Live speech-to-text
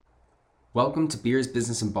Welcome to Beers,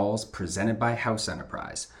 Business, and Balls, presented by House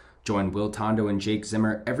Enterprise. Join Will Tondo and Jake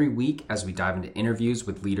Zimmer every week as we dive into interviews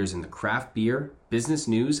with leaders in the craft beer, business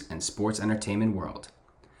news, and sports entertainment world.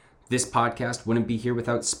 This podcast wouldn't be here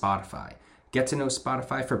without Spotify. Get to know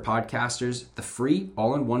Spotify for podcasters, the free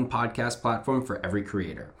all-in-one podcast platform for every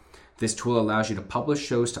creator. This tool allows you to publish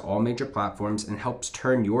shows to all major platforms and helps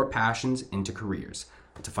turn your passions into careers.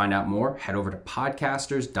 To find out more, head over to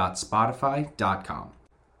podcasters.spotify.com.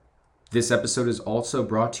 This episode is also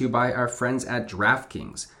brought to you by our friends at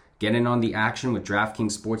DraftKings. Get in on the action with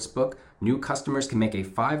DraftKings Sportsbook. New customers can make a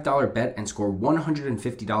 $5 bet and score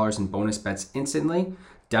 $150 in bonus bets instantly.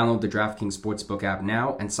 Download the DraftKings Sportsbook app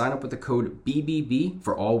now and sign up with the code BBB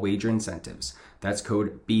for all wager incentives. That's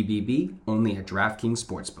code BBB only at DraftKings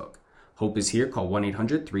Sportsbook. Hope is here. Call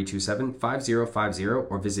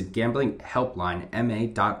 1-800-327-5050 or visit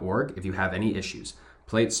gamblinghelplinema.org if you have any issues.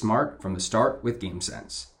 Play it smart from the start with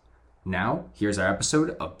GameSense. Now, here's our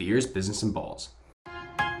episode of Beers, Business, and Balls.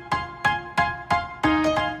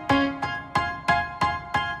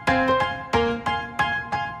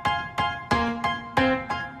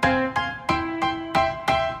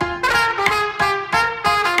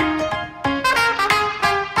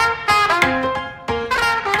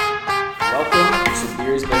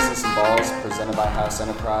 Presented by House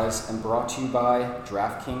Enterprise and brought to you by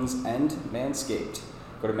DraftKings and Manscaped.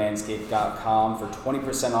 Go to manscaped.com for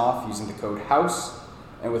 20% off using the code HOUSE.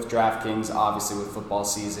 And with DraftKings, obviously with football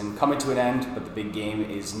season coming to an end, but the big game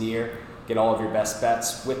is near. Get all of your best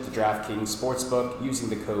bets with the DraftKings Sportsbook using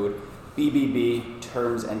the code BBB.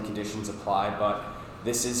 Terms and conditions apply. But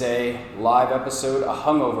this is a live episode, a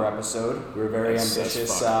hungover episode. We were very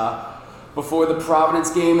ambitious before the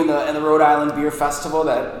Providence game and the Rhode Island Beer Festival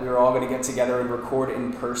that we were all going to get together and record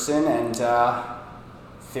in person, and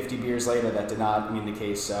 50 beers later that did not mean the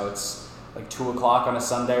case. So it's like 2 o'clock on a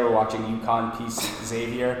Sunday. We're watching UConn Peace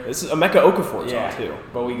Xavier. This is a Mecca Okafor too.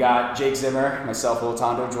 But we got Jake Zimmer, myself, Will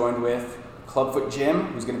Tondo, joined with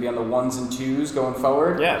ClubFootJim, who's going to be on the ones and twos going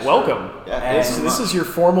forward. Yeah, welcome. Yeah, this is your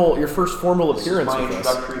first formal appearance. This is my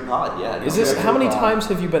introductory pod. Yeah. Is this how many times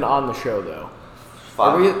have you been on the show though?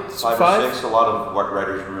 Five or six. A lot of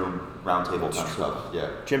writers' room, roundtable kind of stuff. Yeah.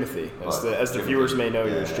 Jimothy, as the viewers may know,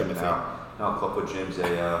 you're Jimothy. Now ClubFootJim's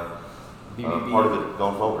a part of it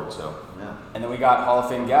going forward. So yeah. And then we got Hall of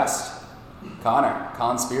Fame guest Connor,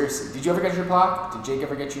 Spiracy. Did you ever get your plaque? Did Jake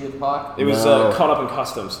ever get you the plaque? It was caught up in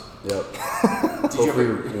customs. Yep. Did you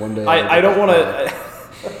ever? One day. I don't want to.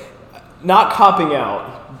 Not copping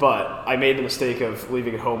out, but I made the mistake of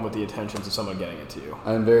leaving it home with the intentions of someone getting it to you.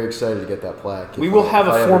 I'm very excited to get that plaque. We will have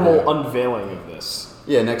a formal unveiling of this.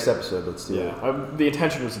 Yeah, next episode. Let's do it. The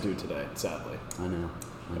intention was to do it today, sadly. I know.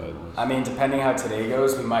 I mean, depending how today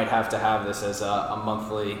goes, we might have to have this as a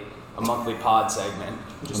monthly pod segment.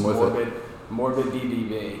 Just Morbid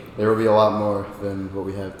BBB. There will be a lot more than what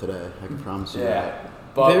we have today. I can promise you that.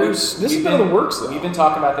 But this has been in the works, though. We've been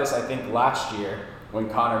talking about this, I think, last year when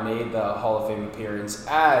Connor made the Hall of Fame appearance,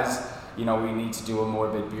 as we need to do a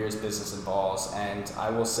Morbid Beers, Business, and Balls. And I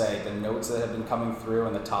will say, the notes that have been coming through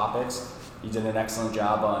and the topics, you did an excellent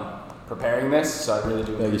job on preparing this, so I really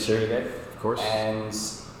do appreciate it. Of course. And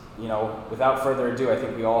without further ado, I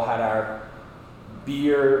think we all had our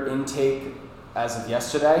beer intake as of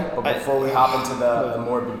yesterday. But before we hop into the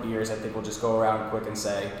Morbid beers, I think we'll just go around quick and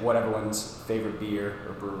say what everyone's favorite beer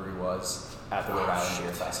or brewery was at the Rhode Island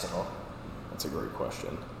Beer Festival. That's a great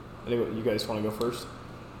question. Anyway, you guys want to go first?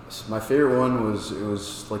 My favorite one was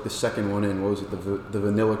like the second one in. What was it? The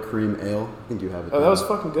vanilla cream ale. I think you have it. Oh, that was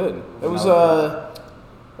fucking good. It was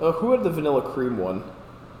who had the vanilla cream one?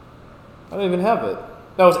 I don't even have it.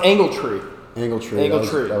 That was Angletree. Angletree.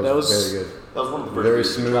 That was very good. That was one of the first. Very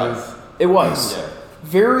smooth. It was. Yeah.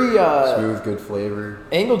 Very smooth, good flavor.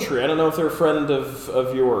 Angletree. I don't know if they're a friend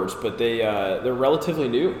of yours, but they're relatively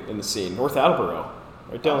new in the scene. North Attleboro.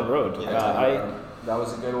 Right down the road. Yeah, that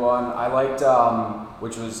was a good one. I liked,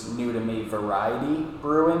 which was new to me, Variety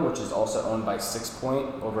Brewing, which is also owned by Six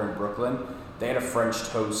Point over in Brooklyn. They had a French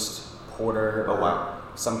toast porter. Oh, wow.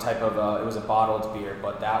 Some type of, it was a bottled beer,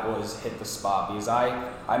 but that was hit the spot because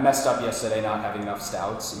I messed up yesterday not having enough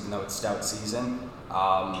stouts, even though it's stout season.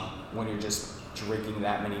 When you're just drinking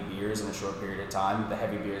that many beers in a short period of time, the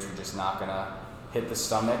heavy beers were just not going to hit the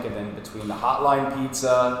stomach. And then between the hotline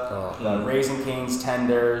pizza, the Raisin Cane's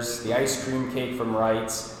tenders, the ice cream cake from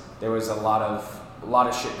Wright's, there was a lot of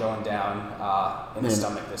shit going down in the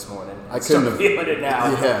stomach this morning. I'm still feeling it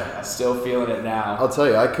now. Yeah. I'm still feeling it now. I'll tell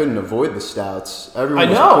you, I couldn't avoid the stouts. Everyone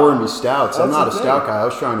was pouring me stouts. I'm not a stout guy. I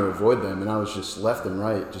was trying to avoid them, and I was just left and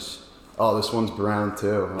right, just Oh, this one's brown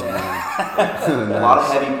too. Oh, Nice. A lot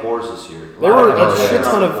of heavy pours this year. There were a shit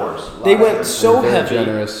ton of pours. They went so heavy.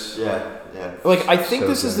 Generous. Yeah. Like, I think So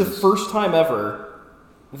this is the generous. first time ever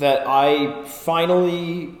that I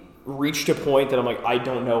finally reached a point that I'm like, I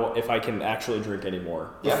don't know if I can actually drink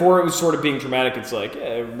anymore. Yeah. Before it was sort of being dramatic. It's like,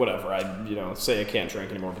 whatever. I say I can't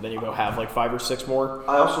drink anymore, but then you go have like 5 or 6 more.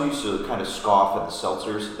 I also used to kind of scoff at the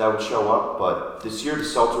seltzers that would show up, but this year the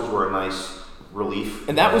seltzers were a nice relief.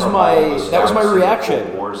 And that was from my all the stouts and the reaction.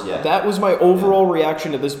 cold wars. Yeah. That was my overall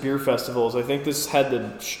reaction to this beer festival. Is I think this had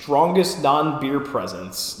the strongest non-beer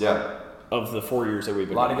presence. Yeah. Of the 4 years that we've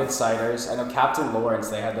been. A lot of good ciders. I know Captain Lawrence,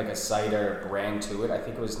 they had like a cider brand to it. I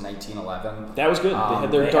think it was 1911. That was good. They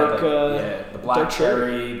had their dark, the black dark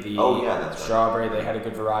cherry, the that's right. strawberry. They had a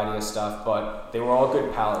good variety of stuff, but they were all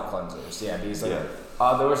good palate cleansers. Yeah, these like,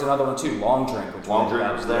 Yeah. there was another one too, Long Drink. Which Long Drink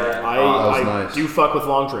was there. Yeah. I nice. do fuck with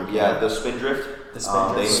Long Drink. Yeah, the Spindrift. The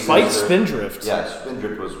Spindrift. Spiked Spindrift. Yeah,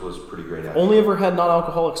 Spindrift was pretty great. Actually. Only ever had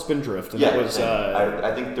non-alcoholic Spindrift, and Yeah, it was.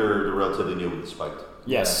 I think they're relatively new with the Spiked.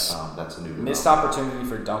 Yes. That's a new Missed opportunity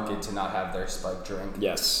for Dunkin' to not have their spiked drink.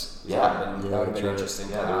 Yes. So that would have been interesting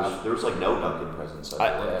to Yeah, have. there was like no Dunkin' presence.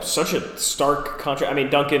 Such a stark contrast. I mean,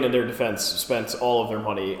 Duncan, in their defense, spent all of their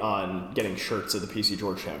money on getting shirts at the PC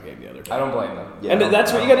Georgetown game the other day. I don't blame them. Yeah, and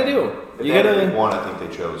that's what you got to do. If you they had got a big to. one. I think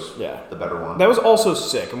they chose the better one. That was also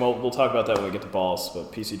sick, and we'll talk about that when we get to balls.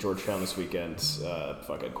 But PC Georgetown this weekend,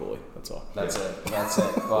 fuck Ed Cooley. That's all. That's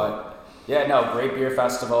it. But. Yeah, no, great beer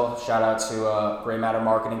festival. Shout out to Grey Matter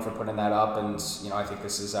Marketing for putting that up, and I think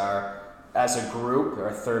this is as a group,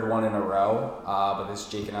 our 3rd one in a row. But this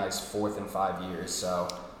is Jake and I's 4th in 5 years, so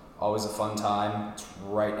always a fun time. It's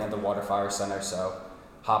right at the Waterfire Center, so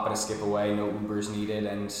hop and a skip away, no Ubers needed,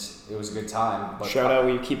 and it was a good time. But shout out,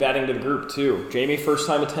 we keep adding to the group too. Jamie, first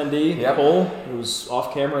time attendee. Yep. Cole, who's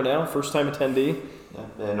off camera now, first time attendee.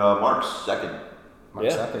 Yeah. And Mark's second.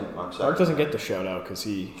 Mark's second. Mark doesn't get the shout out because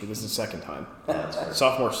this is his second time. Yeah, that's fair.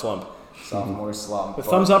 Sophomore slump. Sophomore slump. The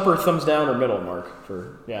thumbs up or thumbs down or middle, Mark?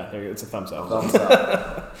 It's a thumbs up. Thumbs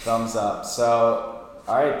up. Thumbs up. So,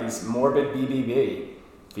 all right, these Morbid BBB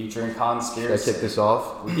featuring Conspiracy. Should I kick this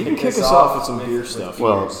off? You can kick us off with some beer stuff.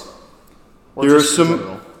 Well, Or here are just in some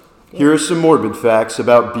general. here are some morbid facts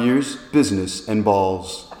about beers, business, and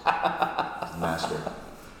balls. Master.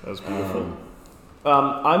 That was beautiful.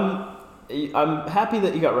 I'm happy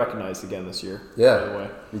that you got recognized again this year. Yeah, By the way.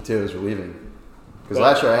 me too. It was relieving. Because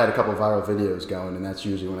last year I had a couple viral videos going, and that's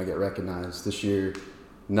usually when I get recognized. This year,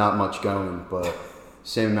 not much going, but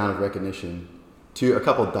same amount of recognition. A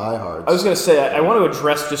couple diehards. I was going to say, I want to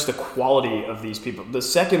address just the quality of these people. The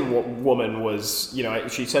second woman was,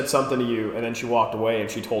 she said something to you, and then she walked away,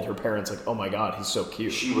 and she told her parents, like, oh my God, he's so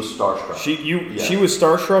cute. She was starstruck. She was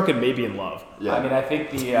starstruck and maybe in love. Yeah. I mean, I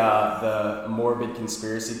think the Morbid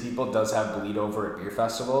Conspiracy people does have bleed over at beer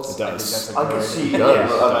festivals. It does. I think that's I can see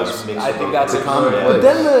does. a nice mix I of think both. that's a common good. place. But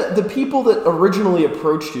then the people that originally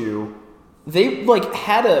approached you, they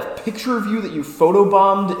had a picture of you that you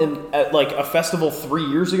photobombed at like a festival 3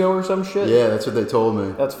 years ago or some shit. Yeah, that's what they told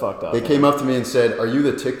me. That's fucked up. They came up to me and said, "Are you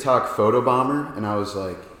the TikTok photo bomber?" And I was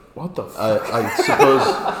like, What the fuck?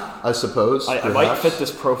 I suppose. I might perhaps." fit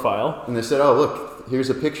this profile. And they said, "Oh, look, here's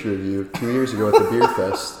a picture of you 2 years ago at the beer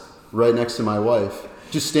fest, right next to my wife,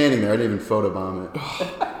 just standing there. I didn't even photobomb it."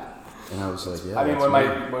 And I was like, "Yeah." I mean, that's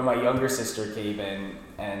me." when my younger sister came in,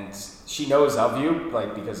 and she knows of you,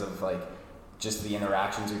 like because of like just the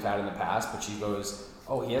interactions we've had in the past, but she goes,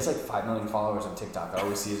 "Oh, he has like 5 million followers on TikTok. I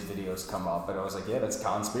always see his videos come up." And I was like, "Yeah, that's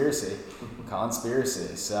Conspiracy."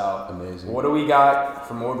 So Amazing. What do we got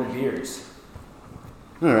for Morbid beers?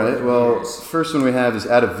 All right. Well, first one we have is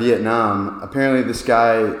out of Vietnam. Apparently, this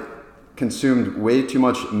guy consumed way too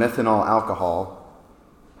much methanol alcohol,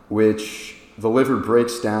 which the liver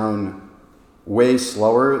breaks down way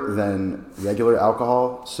slower than regular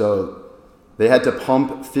alcohol. So they had to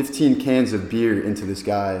pump 15 cans of beer into this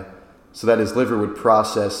guy so that his liver would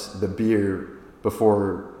process the beer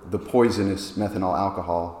before the poisonous methanol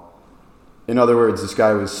alcohol. In other words, this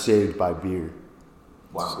guy was saved by beer.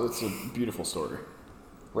 Wow. It's a beautiful story.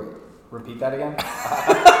 Wait, repeat that again.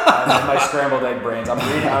 My scrambled egg brains.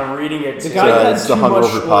 I'm reading it. The too. guy had it's the too much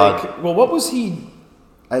hungover pod. well, what was he?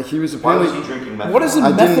 He was Why was apparently. he drinking methanol? What is it?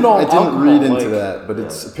 I didn't Methanol read alcohol, into like- that, but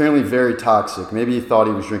it's apparently very toxic. Maybe he thought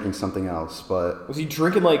he was drinking something else, but Was he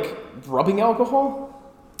drinking like rubbing alcohol?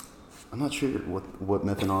 I'm not sure what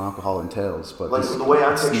methanol alcohol entails. But Like the way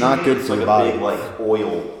I'm it's picturing not it, good it's for like the a body. big like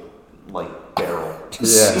oil barrel. Yeah.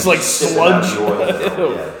 It's like Sipping out sludge. the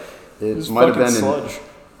oil. Yeah. It It's might have fucking been sludge.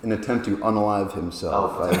 an attempt to unalive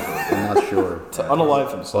himself. Oh, I'm not sure. To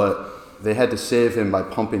unalive himself. But they had to save him by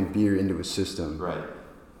pumping beer into his system. Right.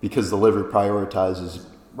 because the liver prioritizes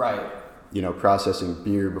Right. processing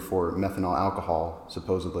beer before methanol alcohol,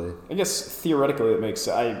 supposedly. I guess theoretically it makes.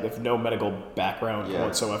 I have no medical background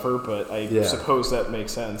whatsoever, but I suppose that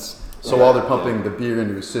makes sense. So while they're pumping the beer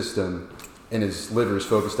into his system, and his liver is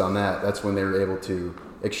focused on that, that's when they were able to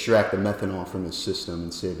extract the methanol from his system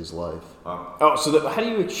and save his life. Oh, so how do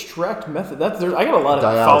you extract methanol? I got a lot of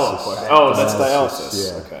Dialysis. follow-up questions. Oh, that's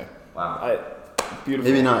dialysis. Yeah. Okay. Wow.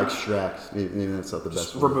 Beautiful. Maybe not extract. Maybe that's not the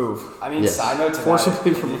best word. Remove. I mean, Yes. side note to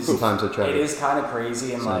Forcibly that, remove. Sometimes I try it to. is kind of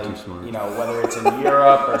crazy and Sound like, too smart. whether it's in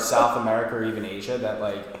Europe or South America or even Asia, that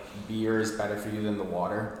like beer is better for you than the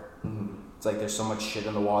water. Mm-hmm. It's like there's so much shit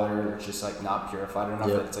in the water, it's just like not purified enough.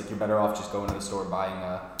 Yep. That it's like you're better off just going to the store buying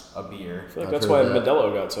a beer. I feel like I've that's heard why that.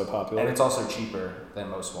 Modelo got so popular. And it's also cheaper than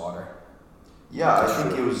most water. Yeah, I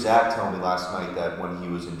think it was Zach telling me last night that when he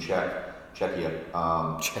was in Czechia,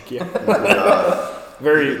 Czechia. he would,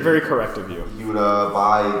 Very, very correct of you. he would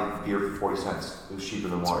buy beer for 40 cents. It was cheaper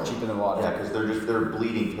than water. Cheaper than water. Yeah, because they're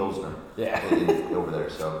bleeding Pilsner. Yeah. Over there.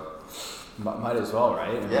 So Might as well, right?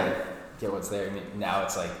 I mean, Yeah. Get what's there. I mean, now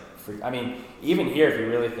it's like free. I mean, even here, if you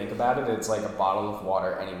really think about it, it's like a bottle of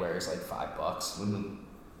water anywhere is like $5.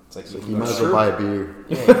 It's like So you you can might go as to- well buy a beer.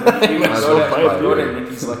 Yeah, you can Might as go well buy a to beer.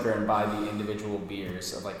 Nikki's Liquor and buy the individual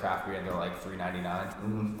beers of like craft beer, and they're like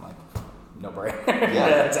 $3.99. Like, no brainer.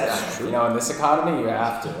 that's true. In this economy, you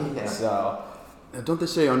have to. Yeah. So, Now, don't they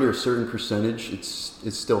say under a certain percentage, it's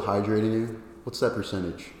still hydrating you? What's that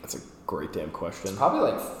percentage? That's a great damn question.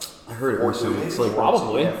 probably like I heard it recently. It's like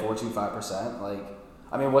Probably. 4.25%. Like,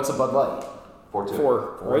 I mean, what's a Bud Light? 4.2.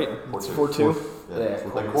 4, right? 4.2. 4.2. Yeah,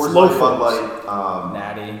 Like Coors Coors Slow Light, Bud Fours. Light,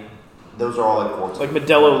 Natty. those are all like 4.2. Like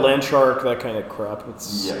Modelo, Landshark, that kind of crap.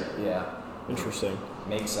 It's Yeah, interesting.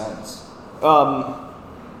 makes sense.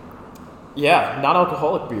 Yeah,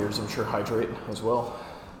 non-alcoholic beers, I'm sure, hydrate as well.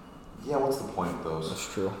 Yeah, what's the point of those?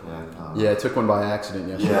 That's true. Yeah, I took one by accident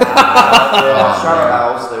yesterday.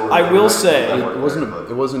 I will say-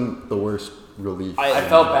 It wasn't the worst relief. I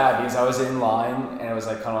felt bad because I was in line and it was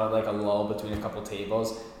like kind of like a lull between a couple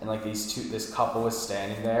tables, and like this couple was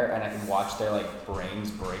standing there, and I could watch their like brains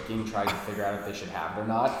breaking trying to figure out if they should have it or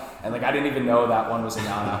not. And like I didn't even know that one was a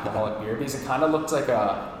non-alcoholic beer because it kind of looked like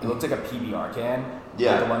a PBR can.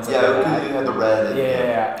 Yeah, Like the ones that yeah, they because had. you had the red. And,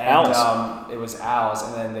 Yeah, and Al's. it was Al's,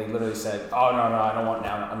 and then they literally said, "Oh no, I don't want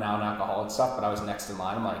non-alcoholic stuff." But I was next in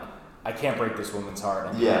line. I'm like, I can't break this woman's heart.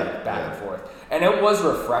 And back and forth, and it was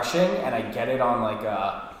refreshing. And I get it on like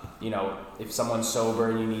if someone's sober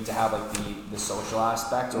and you need to have like the social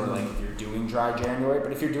aspect, or like if you're doing dry January.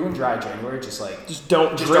 But if you're doing dry January, just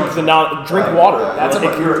don't Just drink don't drink Right, water. yeah. That's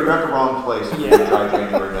Like, a- you're at the wrong place. If Yeah. you dry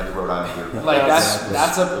January and Rhode Island beer. like That's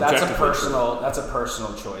that's a objectively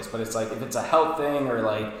personal choice. But it's like if it's a health thing or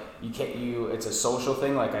like it's a social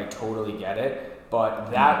thing. Like I totally get it. But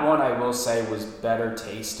that one I will say was better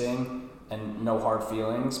tasting. And no hard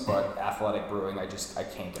feelings, but Athletic Brewing, I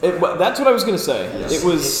can't get it. That's what I was gonna say. Yes. It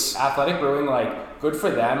was. It's Athletic Brewing, like, good for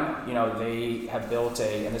them. They have built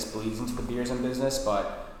and this bleeds into the beers and business,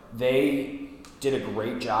 but they did a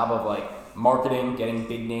great job of, like, marketing, getting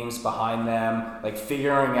big names behind them, like,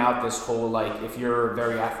 figuring out this whole, like, if you're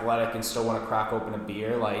very athletic and still want to crack open a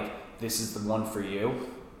beer, like, this is the one for you.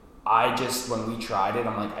 When we tried it,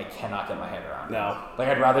 I'm like, I cannot get my head around it. No. Like,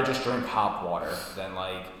 I'd rather just drink hop water than,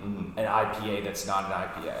 like, an IPA that's not an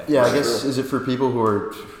IPA. Yeah, I guess, is it for people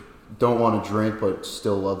who don't want to drink but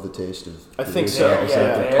still love the taste of I the think beer? so. Is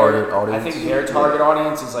that the their- target audience? I think their target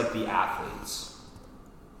audience is like the athletes.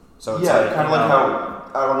 So it's Yeah, like, kind of like how,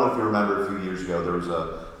 I don't know if you remember a few years ago, there was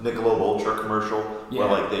a Michelob Ultra commercial where Yeah.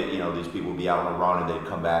 like these people would be out on a run and they'd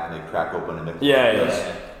come back and they'd crack open a Michelob. Yeah. because,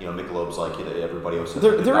 Michelob's like everybody else.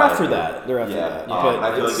 They're after that. They're after Yeah, that. and I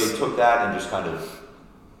feel like it's- they took that and just kind of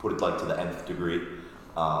put it like to the nth degree.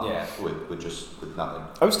 With nothing.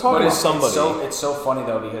 I was talking to it's somebody. it's so funny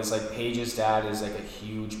though because like Paige's dad is like a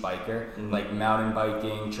huge biker, like mountain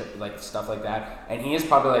biking, like stuff like that, and he is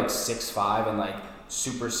probably like 6'5" and like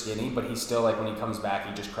super skinny, but he's still like when he comes back,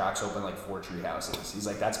 he just cracks open like 4 tree houses. He's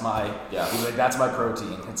like, that's my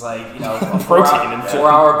protein. It's like a Protein and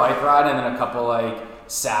 4-hour bike ride and then a couple like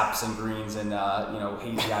saps and greens and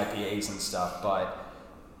hazy IPAs and stuff. But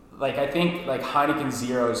like I think like Heineken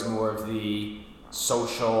Zero is more of the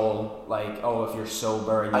social, like, if you're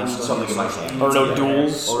sober and I you're need still something in my social, hand. you Or need no to get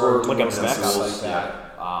duels, there. or like a duels and mix. stuff like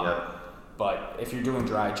Yeah. that. But if you're doing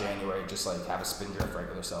dry January, just like have a spin drift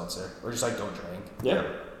regular seltzer, or just like don't drink. Yeah.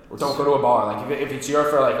 Or don't go to a bar. Like if it's your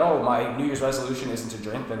for like, my New Year's resolution isn't to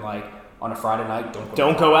drink, then like on a Friday night, don't go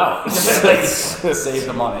Don't go out. Like, save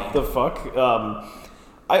the money. The fuck?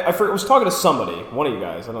 I was talking to somebody, one of you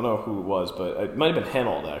guys, I don't know who it was, but it might have been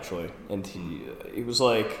Hanold actually, and he was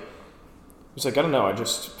like, I don't know, I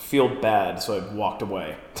just feel bad, so I walked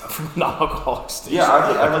away from non-alcoholic station. Yeah,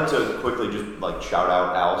 I'd like to quickly just like shout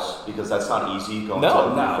out Alice, because that's not easy going to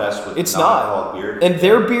a beer fest with non-alcoholic beer. And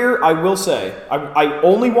their beer, I will say, I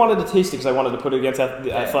only wanted to taste it because I wanted to put it against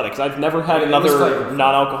the Athletics. I've never had another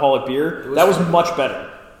non-alcoholic beer. That was much better.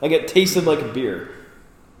 Like, it tasted like a beer.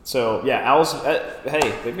 So, yeah, Alice,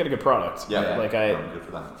 hey, they've got a good product. Yeah, like good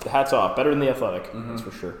for them. Hats off. Better than the Athletic, that's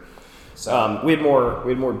for sure. So we had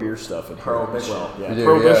more beer stuff in Prohibition. here as well. Yeah, We do,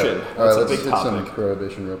 Prohibition. Yeah. That's All right, a let's big hit topic. some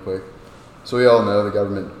prohibition real quick. So we all know the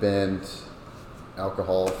government banned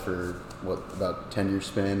alcohol for about 10-year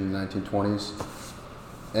span in the 1920s,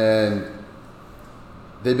 and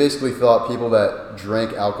they basically thought people that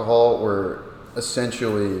drank alcohol were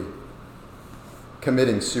essentially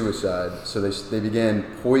committing suicide. So they began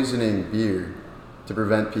poisoning beer to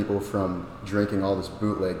prevent people from drinking all this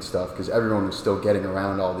bootleg stuff, because everyone was still getting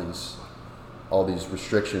around all these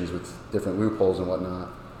restrictions with different loopholes and whatnot.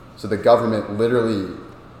 So the government literally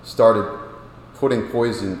started putting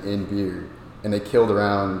poison in beer, and they killed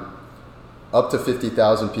around up to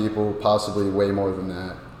 50,000 people, possibly way more than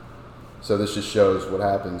that. So this just shows what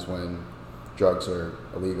happens when drugs are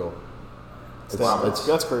illegal.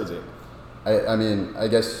 That's crazy. I mean, I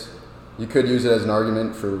guess you could use it as an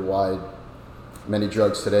argument for why many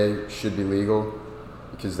drugs today should be legal,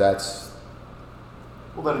 because that's...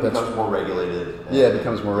 Well, then it becomes more regulated. Yeah, it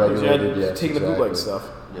becomes more regulated. Yeah, taking the bootleg stuff.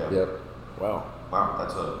 Yeah. Yep. Wow,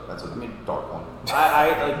 that's a dark one.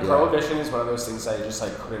 Prohibition is one of those things I just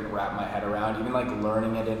like couldn't wrap my head around. Even like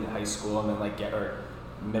learning it in high school and then or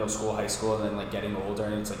middle school, high school, and then like getting older,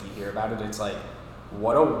 and it's like you hear about it. It's like,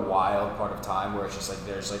 what a wild part of time where it's just like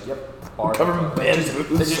there's like bars. Government bans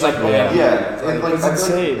booze. It's just like And like it's I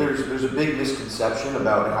feel like insane. there's a big misconception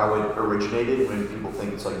about how it originated when people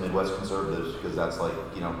think it's like Midwest conservatives, because that's like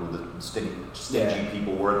who the stingy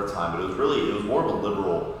people were at the time. But it was more of a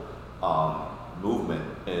liberal movement,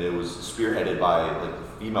 and it was spearheaded by like the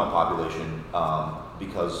female population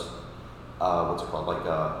because what's it called, like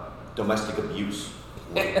domestic abuse.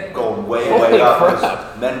 Going way up,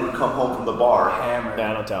 because men would come home from the bar hammered.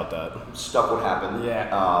 Yeah, I don't doubt that. Stuff would happen.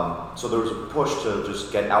 Yeah. So there was a push to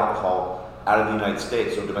just get alcohol out of the United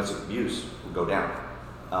States, so domestic abuse would go down.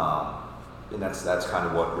 And that's kind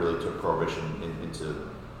of what really took prohibition into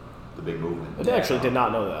the big movement. I actually did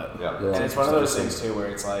not know that. Yeah. And it's one of those things too where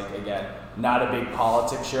it's like, again, not a big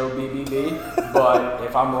politics show, BBB, but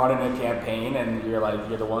if I'm running a campaign and you're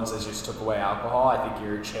the ones that just took away alcohol, I think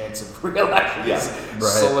your chance of re-election is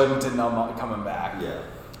slim to none coming back. Yeah.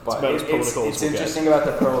 But it's interesting about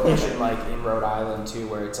the prohibition, like in Rhode Island too,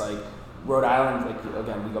 where it's like Rhode Island, like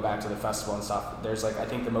again, we go back to the festival and stuff. There's like, I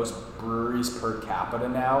think the most breweries per capita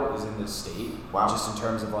now is in the state. Wow. Just in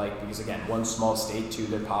terms of like, because again, one small state, two,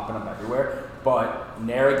 they're popping up everywhere. But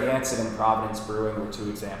Narragansett and Providence Brewing were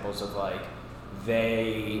two examples of like,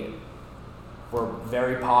 they were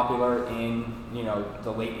very popular in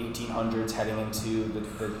the late 1800s, heading into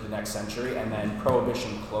the next century, and then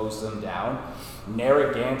Prohibition closed them down.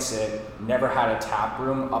 Narragansett never had a tap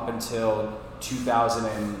room up until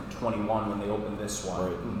 2021 when they opened this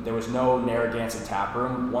one. Right. There was no Narragansett tap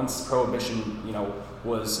room. Once Prohibition,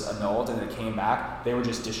 was annulled and it came back, they were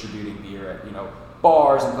just distributing beer at,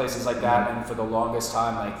 bars and places like that. And for the longest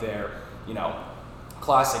time, like their,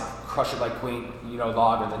 classic Crush It Like Queen,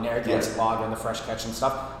 lager, the Narragansett lager and the Fresh Catch and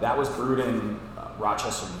stuff, that was brewed in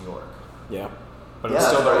Rochester, New York. Yeah. But it was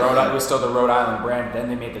still the Rhode Island brand. Then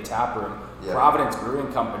they made the tap room. Yeah. Providence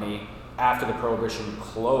Brewing Company, after the Prohibition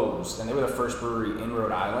closed, and they were the first brewery in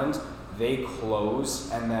Rhode Island, they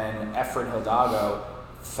closed, and then Efren Hidalgo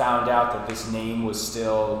found out that this name was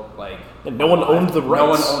still like... And no one owned the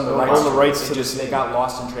rights. No one owned the rights. They got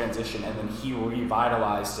lost in transition, and then he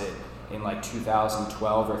revitalized it in like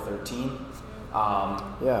 2012 or 13.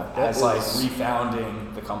 As like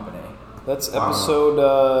refounding the company. That's episode...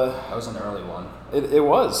 that was an early one. It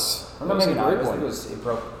was. Or no, maybe not. It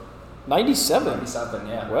broke... 97. 97,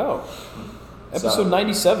 yeah. Wow. Episode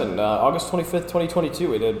 97, August 25th, 2022.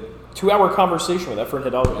 We did a 2-hour conversation with Efren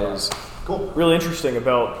Hidalgo. It was cool. Really interesting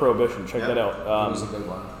about Prohibition. Check that out. It was a good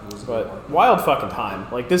one. Wild fucking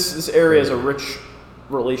time. Like this area has a rich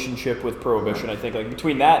relationship with Prohibition. I think like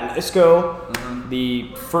between that and ISCO,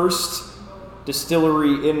 the first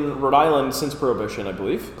distillery in Rhode Island since Prohibition, I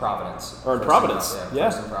believe. Providence. Or in Providence. First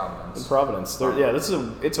in Providence. In Providence.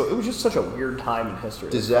 It was just such a weird time in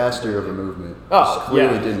history. Disaster of a movement. Oh,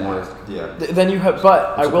 clearly didn't work. Yeah. Then you have,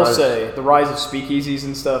 but I will say, the rise of speakeasies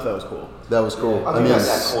and stuff, that was cool. That was cool. I mean,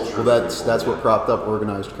 that culture. Well, that's what propped up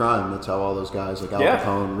organized crime. That's how all those guys like Al Yeah.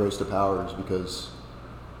 Capone rose to power, is because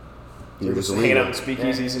They're it was just hanging illegal. out in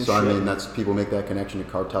speakeasies and So shit. I mean, that's people make that connection to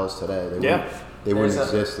cartels today. They There's wouldn't a-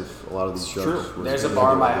 exist if a lot of these It's drugs. true. were There's a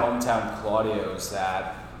bar in my illegal. hometown, Claudio's,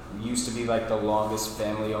 that used to be like the longest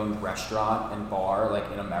family-owned restaurant and bar like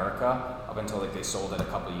in America up until like they sold it a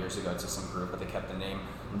couple years ago to some group, but they kept the name.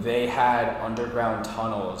 They had underground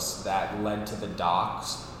tunnels that led to the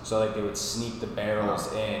docks, so like they would sneak the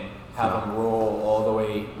barrels in, have them roll all the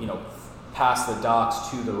way, past the docks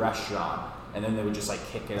to the restaurant, and then they would just like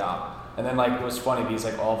kick it up. And then like it was funny because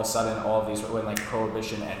like all of a sudden all of these, when like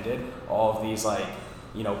Prohibition ended, all of these like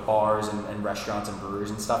bars and restaurants and breweries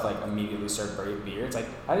and stuff like immediately served beer. It's like,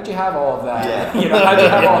 how did you have all of that? Yeah. How did you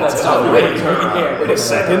have all that stuff? Wait a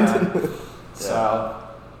second. So,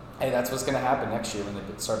 hey, that's what's gonna happen next year when they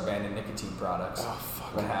start banning nicotine products. Oh,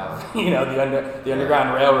 fuck. We're gonna have the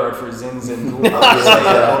Underground Railroad for Zins and All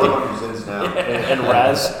the Zins now. And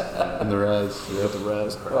Raz. And the Raz. Yeah, the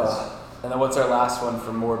Raz. and then what's our last one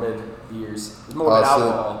for morbid beers? Morbid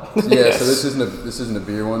alcohol. So this isn't a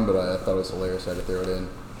beer one, but I thought it was hilarious. I had to throw it in.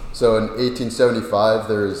 So in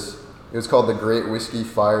 1875, it was called the Great Whiskey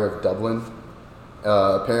Fire of Dublin.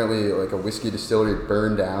 Apparently, like a whiskey distillery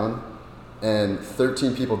burned down, and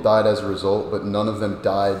 13 people died as a result, but none of them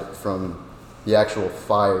died from the actual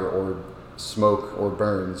fire or smoke or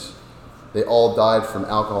burns. They all died from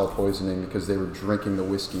alcohol poisoning because they were drinking the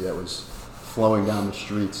whiskey that was flowing down the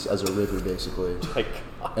streets as a river, basically.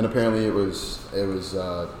 And apparently it was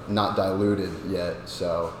not diluted yet,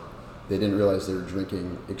 so they didn't realize they were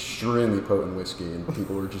drinking extremely potent whiskey, and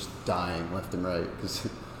people were just dying left and right, because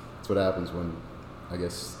that's what happens when, I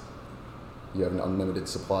guess, you have an unlimited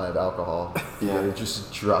supply of alcohol. Yeah. They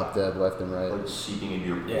just drop dead left and right. Like seeping into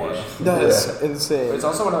your Yeah. pores. That's But insane. it's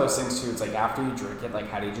also one of those things too. It's like after you drink it, like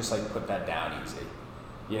how do you just like put that down easy?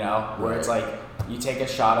 Where it's like you take a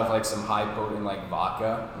shot of like some high potent like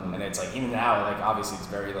vodka, and it's like even now like obviously it's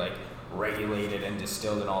very like regulated and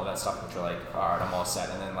distilled and all that stuff, but you're like, all right, I'm all set.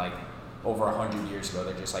 And then like over 100 years ago,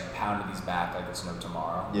 they're just like pounding these back like it's no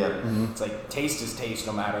tomorrow. Yeah. It's like taste is taste,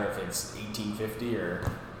 no matter if it's 1850 or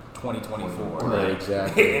 2024. Right,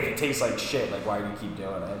 exactly. If it tastes like shit, like why do you keep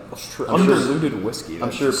doing it? It's true. I'm sure- Undiluted whiskey. I'm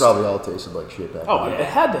that's sure it just- probably all tasted like shit back Oh, then. it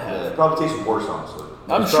had to Yeah, have. it probably tastes worse, honestly.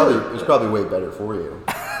 I'm It was probably way better for you.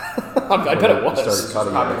 I bet it When they was. started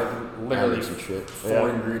cutting Probably out like literally additives and shit. four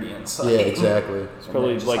ingredients. Yeah, exactly. It's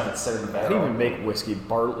probably just like have it sit in the I didn't barrel. even make whiskey.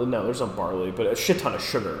 Barley? No, there's no barley, but a shit ton of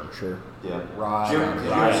sugar. I'm sure. Yeah. Rye. Did you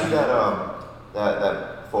ever see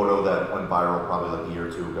that photo that went viral probably like a year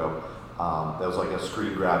or two ago? That was like a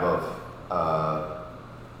screen grab of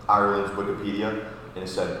Ireland's Wikipedia, and it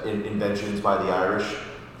said inventions by the Irish,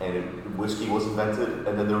 and whiskey was invented,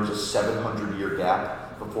 and then there was a 700-year gap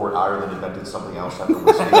before Ireland invented something else after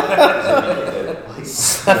whiskey.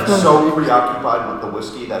 They're so preoccupied with the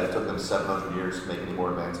whiskey that it took them 700 years to make any more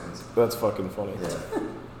advancements. That's fucking funny. Yeah.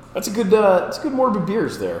 That's a good morbid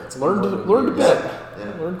beers there. Learned a bit.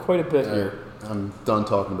 Yeah. Learned quite a bit here. I'm done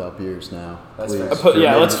talking about beers now. That's Please.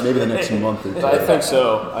 fair. Maybe the next month or two. I think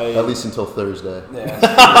so. At least until Thursday. Yeah.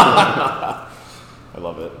 I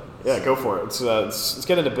love it. Yeah, go for it. Let's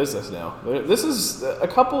get into business now. This is a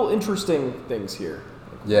couple interesting things here.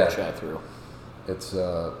 Yeah. We'll chat through. It's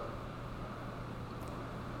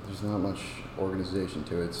there's not much organization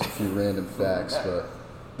to it. It's a few random facts, but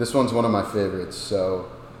this one's one of my favorites.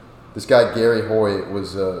 So this guy Gary Hoy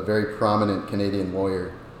was a very prominent Canadian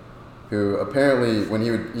lawyer who apparently when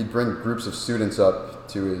he'd bring groups of students up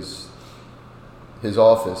to his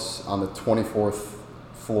office on the 24th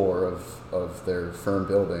floor of their firm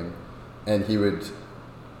building, and he would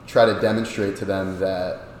try to demonstrate to them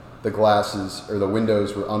that the glasses or the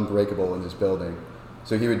windows were unbreakable in his building.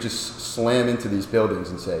 So he would just slam into these buildings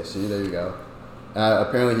and say, see, there you go. And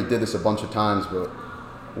apparently he did this a bunch of times, but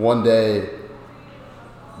one day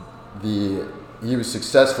he was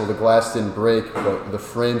successful. The glass didn't break, but the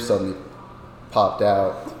frame suddenly popped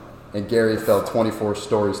out, and Gary fell 24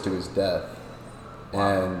 stories to his death.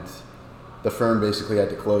 And the firm basically had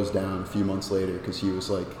to close down a few months later because he was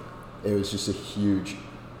like, it was just a huge,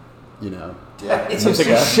 Yeah. It seems like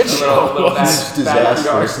a shit show. Little bad Disaster.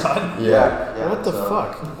 PR stunt. yeah. What the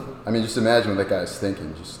fuck? I mean, just imagine what that guy's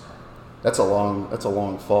thinking. That's a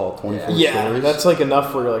long fall. 24 Yeah, stories. that's like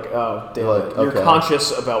enough where you're like, oh, damn Like, it. You're okay.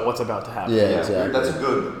 conscious about what's about to happen. Yeah, Yeah, exactly. that's a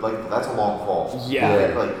good, that's a long fall. Yeah.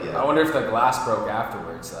 I wonder if the glass broke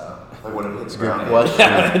afterwards, though. Like when it hits the Good ground. question.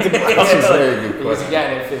 That's a very good Because question.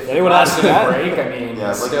 again, if Anyone glass ask didn't that? break, I mean, Yeah,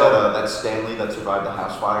 it's like still. that Stanley that survived the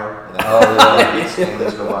house fire. And then Oh, yeah.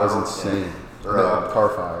 Stanley's go That was viral. insane. Or car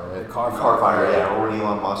fire, right? Car fire, yeah. Or when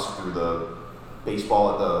Elon Musk threw the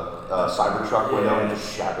baseball at the Cybertruck window and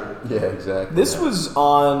just shattered. Yeah, exactly. This was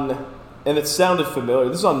on, and it sounded familiar.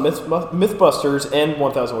 This is on Mythbusters and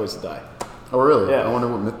 1,000 Ways to Die. Oh, really? Yeah. I wonder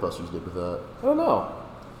what Mythbusters did with that. I don't know.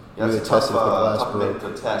 Yeah, Maybe it's they tested if the glass tough broke.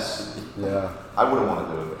 to test. Yeah. I wouldn't want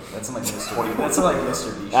to do it. That's like Mr. That's like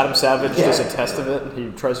Mr. Beast. Adam Savage does a test of it, and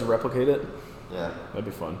he tries to replicate it. Yeah. That'd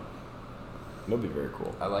be fun. That'd be very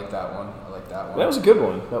cool. I like that one. That was a good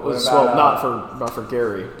one. That was about, not for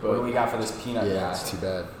Gary. But what do we got for this peanut guy? Yeah, it's too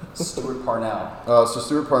bad. Stuart Parnell. So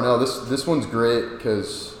Stuart Parnell, this one's great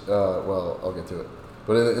because, well, I'll get to it.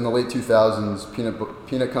 But in the late 2000s,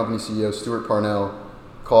 peanut company CEO Stuart Parnell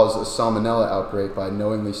caused a salmonella outbreak by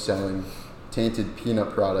knowingly selling tainted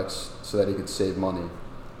peanut products so that he could save money.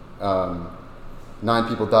 9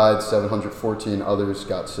 people died, 714 others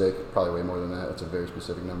got sick. Probably way more than that. That's a very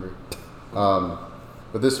specific number.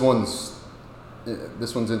 But this one's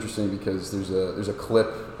interesting because there's a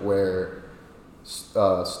clip where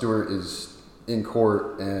Stuart is in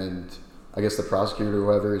court, and I guess the prosecutor or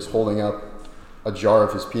whoever is holding up a jar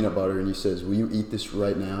of his peanut butter, and he says, "Will you eat this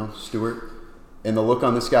right now, Stuart?" And the look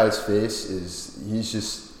on this guy's face is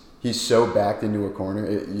he's so backed into a corner.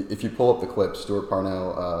 If you pull up the clip, Stuart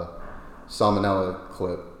Parnell salmonella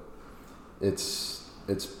clip, it's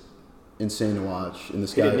insane to watch. And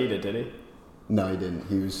this guy didn't eat it, did he? No, he didn't.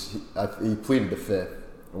 He pleaded the fifth.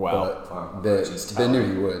 Wow. But they knew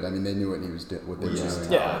he would. I mean, they knew what he was doing.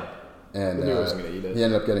 Yeah. And he wasn't gonna eat it. He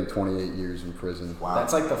ended up getting 28 years in prison. Wow.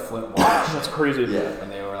 That's like the Flint watch. That's crazy. Yeah.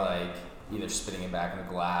 And they were like either spitting it back in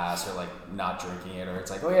the glass or like not drinking it, or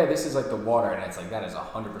it's like, oh yeah, this is like the water, and it's like that is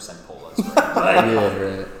 100% Poland Spring. Yeah,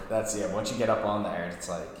 right. That's once you get up on there, it's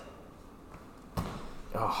like,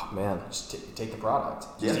 oh man, just take the product.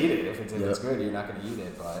 Just eat it. If it's good, you're not going to eat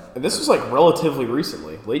it. But and this was like relatively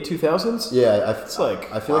recently, late 2000s. Yeah,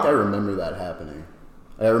 I feel like I remember that happening.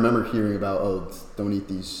 I remember hearing about don't eat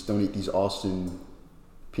these Austin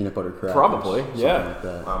peanut butter crackers. Probably, yeah. Like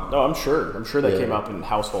that. No, I'm sure that came up in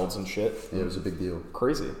households and shit. Yeah, it was a big deal.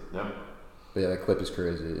 Crazy. Yep. But yeah, that clip is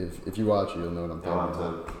crazy. If you watch it, you'll know what I'm talking I'll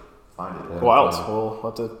about. have to find it. Yeah. Wild. We'll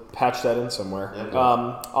have to patch that in somewhere. Yep.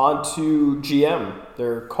 On to GM,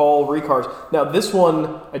 their call recars. Now, this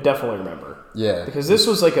one I definitely remember. Yeah. Because this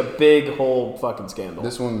was like a big whole fucking scandal.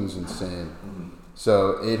 This one was insane.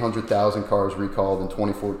 So 800,000 cars recalled in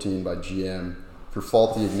 2014 by GM for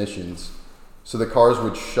faulty ignitions. So the cars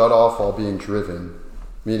would shut off while being driven,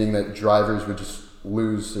 meaning that drivers would just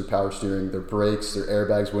lose their power steering, their brakes, their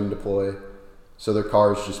airbags wouldn't deploy. So their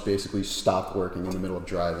cars just basically stopped working in the middle of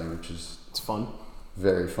driving, which is it's fun.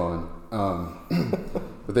 Very fun.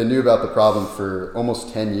 But they knew about the problem for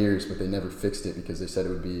almost 10 years, but they never fixed it because they said it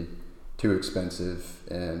would be too expensive,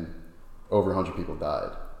 and over 100 people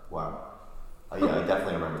died. Wow. Yeah, I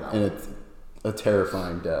definitely remember that. And it's a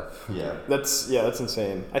terrifying death. Yeah. That's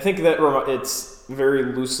insane. I think that it's very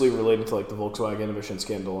loosely related to like the Volkswagen emission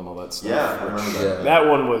scandal and all that stuff. Yeah, I remember that. Yeah. That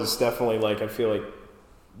one was definitely like, I feel like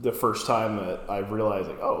the first time that I realized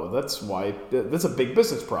like, oh, that's a big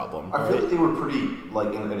business problem. I feel like they were pretty,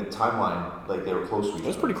 like, in a timeline, like, they were close to each other. It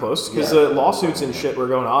was pretty close because the lawsuits and shit were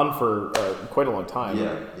going on for quite a long time.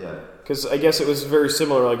 Yeah. Because I guess it was very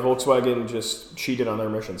similar. Like Volkswagen just cheated on their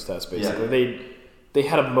emissions test. Basically, Yeah. they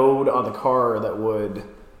had a mode on the car that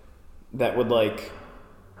would like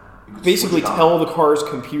basically tell the car's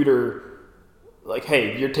computer like,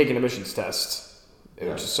 hey, you're taking emissions tests. It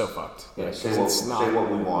was just so fucked. Yeah, say what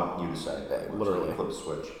we want you to say. Literally. Flip a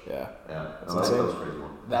switch. Yeah. That was a crazy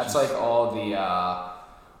one. That's like all the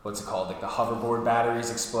what's it called? Like the hoverboard batteries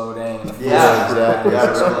exploding. And the Yeah, exactly. Yeah, I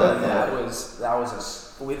remember that. That was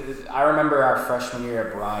I remember our freshman year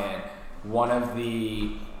at Bryant, one of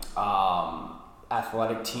the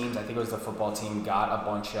athletic teams, I think it was the football team, got a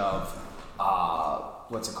bunch of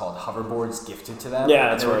what's it called? Hoverboards gifted to them. Yeah,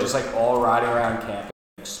 and that's they were right. just like all riding around campus,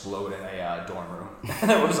 explode in a dorm room.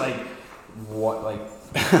 And it was like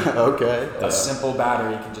Okay. a simple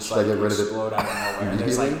battery can just like get rid of it explode out of nowhere. And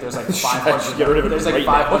there's immediately? like 500. Get rid of it There's like right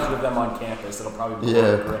 500 of them on campus. It'll probably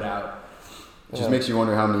blow the grid out. It just makes you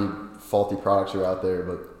wonder how many faulty products are out there,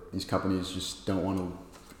 but these companies just don't want to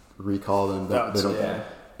recall them.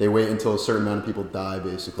 They wait until a certain amount of people die,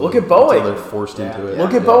 basically. Look at Boeing. Until they're forced into it.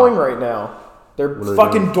 Look at Boeing right now. Their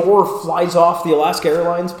fucking door flies off the Alaska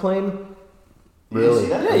Airlines plane. Really?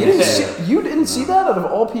 Yeah, you didn't see that out of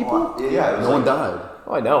all people? Yeah, No one died.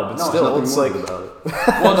 Oh, I know, but still, Nothing it's like about it.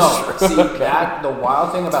 Well, no. See, that the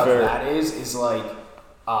wild thing about that is like,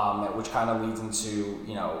 which kind of leads into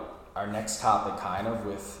our next topic kind of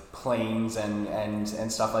with planes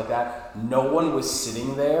and stuff like that, no one was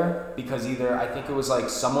sitting there because either I think it was like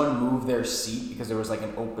someone moved their seat because there was like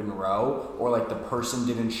an open row, or like the person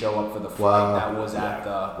didn't show up for the flight that was at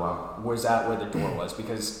was at where the door was.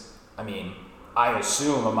 Because I mean, I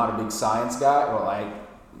assume I'm not a big science guy. Well,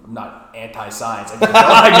 I'm not anti-science.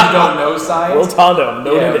 I just don't know science. Will Tondo,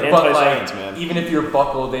 noted anti-science, like, man. Even if you're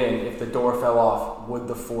buckled in, if the door fell off, would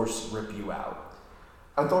the force rip you out?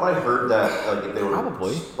 I thought I heard that like if they were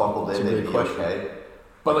buckled in, they'd be okay.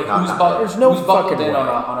 But like, there's no who's buckled fucking in way.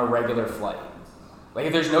 on a regular flight? Like,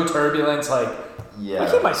 if there's no turbulence, like, Yeah.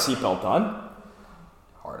 I keep my seatbelt on.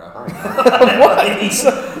 hard up. What?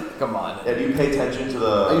 Come on. Yeah, do you pay attention to the?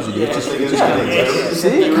 I usually do. Just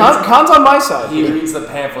See, Khan's on my side. He reads the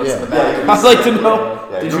pamphlets in the Yeah. back. I'd like to know.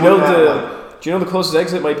 Yeah, Did you're you know doing do you know the closest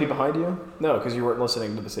exit might be behind you? No, because you weren't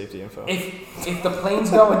listening to the safety info. If the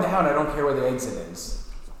plane's going down, I don't care where the exit is.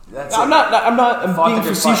 That's I'm it. I'm Fought being the good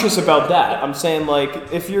facetious fight. about that. I'm saying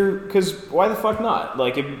like if you're, because why the fuck not?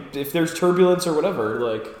 Like if there's turbulence or whatever,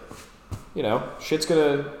 like, you know, shit's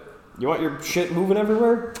gonna. You want your shit moving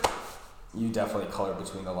everywhere? You definitely color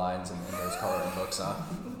between the lines in those coloring books, huh?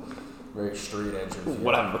 Very straight edge. Of you.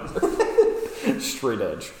 Whatever. Straight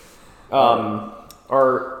edge.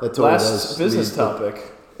 Our That totally last does business lead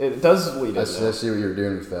topic. It does lead I in there. see what you were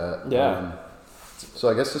doing with that. Yeah. So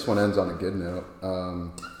I guess this one ends on a good note.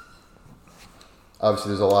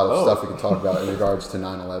 Obviously, there's a lot of stuff we can talk about in regards to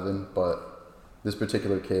 9/11, but this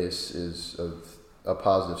particular case is a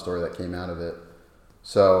positive story that came out of it.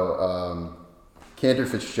 So Cantor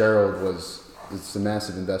Fitzgerald it's a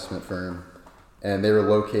massive investment firm, and they were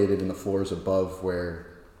located in the floors above where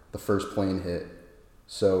the first plane hit.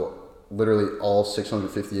 So literally all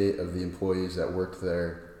 658 of the employees that worked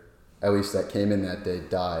there, at least that came in that day,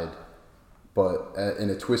 died. But in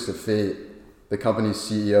a twist of fate, the company's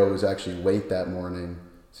CEO was actually late that morning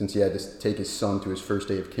since he had to take his son to his first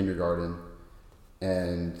day of kindergarten.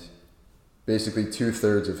 And basically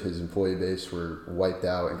 2/3 of his employee base were wiped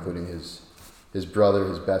out, including his brother,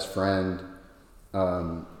 his best friend.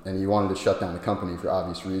 And he wanted to shut down the company for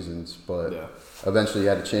obvious reasons. But eventually he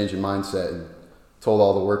had to change his mindset and told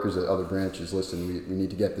all the workers at other branches, listen, we need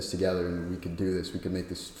to get this together and we could do this. We could make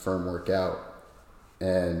this firm work out.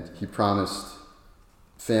 And he promised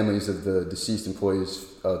families of the deceased employees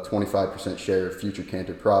a 25% share of future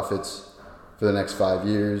Cantor profits for the next 5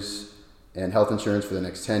 years, and health insurance for the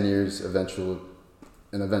next 10 years, an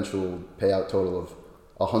eventual payout total of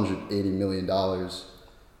 $180 million.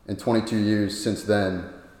 In 22 years since then,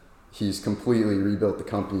 he's completely rebuilt the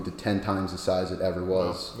company to 10 times the size it ever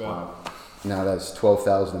was. Wow. Now that's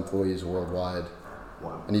 12,000 employees worldwide.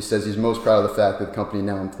 Wow. And he says he's most proud of the fact that the company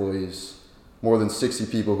now employs more than 60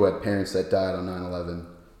 people who had parents that died on 9/11.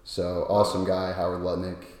 So awesome guy, Howard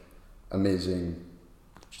Lutnick. Amazing,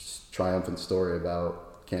 just triumphant story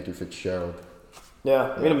about Cantor Fitzgerald.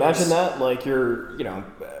 Yeah, I mean, imagine that. Like,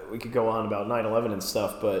 we could go on about 9/11 and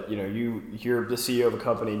stuff, but you're the CEO of a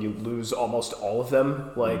company and you lose almost all of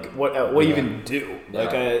them. Like, what do you even do?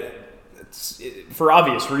 Like, for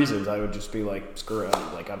obvious reasons, I would just be like, screw it.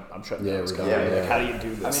 Like, I'm shutting down this company. Like, how do you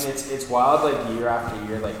do this? I mean, it's wild. Like, year after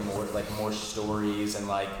year, more stories and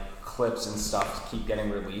like clips and stuff keep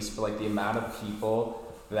getting released. But like the amount of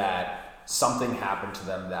people that something happened to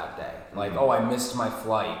them that day, like, oh, I missed my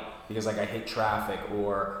flight because like I hit traffic,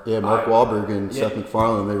 or Mark Wahlberg and Seth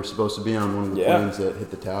MacFarlane, they were supposed to be on one of the planes that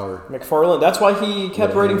hit the tower. MacFarlane, that's why he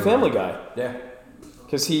kept writing Family Guy. Yeah.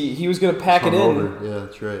 Because he was going to pack it in. Yeah,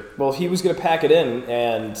 that's right. Well, he was going to pack it in,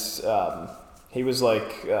 and he was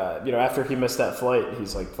like, after he missed that flight,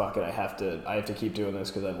 he's like, fuck it, I have to keep doing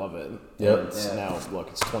this because I love it. Yep. And now, look,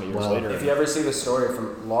 it's 20 years later. If you ever see the story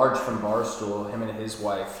from Barstool, him and his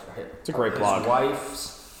wife. It's a great blog. His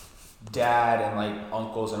wife's dad and like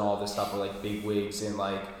uncles and all this stuff were like big wigs in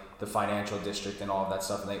like the financial district and all of that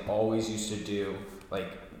stuff, and they always used to do like,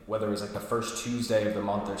 whether it was like the first Tuesday of the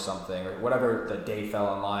month or something, or whatever the day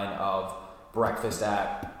fell in line of, breakfast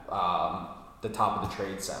at the top of the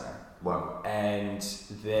Trade Center. Wow. And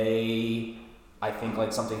I think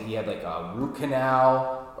like something, he had like a root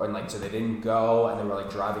canal, and like, so they didn't go, and they were like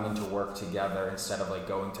driving into work together instead of like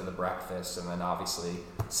going to the breakfast. And then obviously,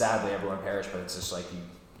 sadly, everyone perished, but it's just like,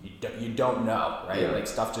 you don't know, right? Yeah. Like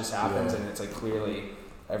stuff just happens, and it's like clearly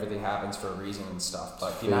everything happens for a reason and stuff.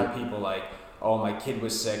 But the amount of people like, oh, my kid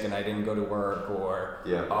was sick and I didn't go to work, or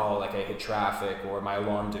oh, like I hit traffic, or my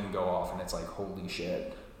alarm didn't go off, and it's like, holy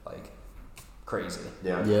shit, like crazy.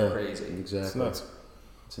 Yeah. Crazy. Exactly. It's nuts.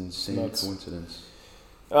 It's an insane coincidence.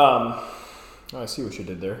 I see what you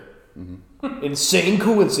did there. Insane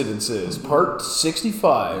Coincidences, Part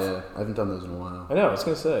 65. Yeah, I haven't done those in a while. I know, I was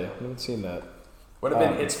going to say. I haven't seen that. What have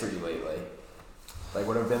been hits for you lately? Like,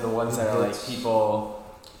 what have been the ones that are like people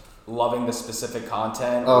loving the specific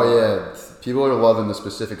content? Oh yeah, people are loving the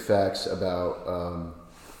specific facts about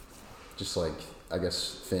just like I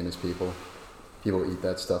guess famous people. People eat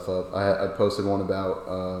that stuff up. I posted one about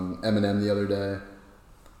Eminem the other day.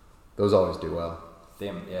 Those always do well.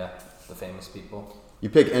 Damn, yeah, the famous people. You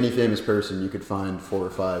pick any famous person, you could find 4 or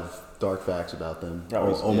 5 dark facts about them.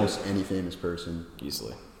 Almost any famous person.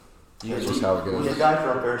 Easily. That's just how it goes. Was the guy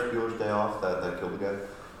from Ferris Bueller's Day Off that killed the guy?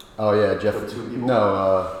 Oh yeah, Jeff. The 2 people?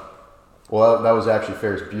 No, well that was actually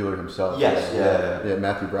Ferris Bueller himself. Yes, Yeah,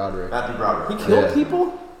 Matthew Broderick. Matthew Broderick. He killed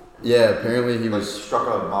people? Yeah, apparently he Like was. struck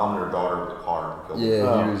a mom and her daughter with a car and killed them.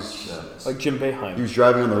 Yeah, he was. Yeah. Like Jim Boeheim. He was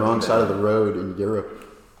driving on the wrong side of the road in Europe,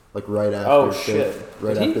 like right after. Oh, shit.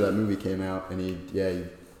 Right Did he? after that movie came out, and he I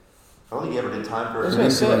don't think he ever did time for I was it. gonna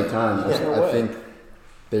didn't do say, any time. there's no I way. think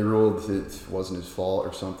they ruled it wasn't his fault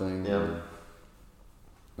or something. Yeah.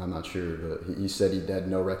 I'm not sure, but he said he had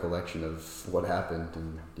no recollection of what happened,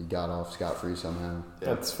 and he got off scot-free somehow.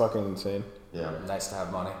 Yeah. That's fucking insane. Yeah. Nice to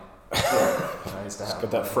have money. Nice to have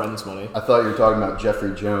Got that money. friend's money. I thought you were talking about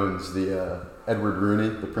Jeffrey Jones, the Edward Rooney,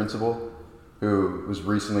 the principal, who was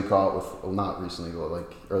recently caught with, well, not recently, but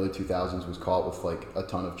like early 2000s, was caught with like a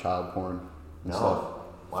ton of child porn and stuff.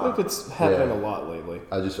 I feel like it's happening Yeah. a lot lately.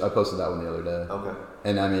 I posted that one the other day. Okay.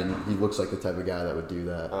 And I mean, he looks like the type of guy that would do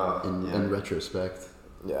that in retrospect.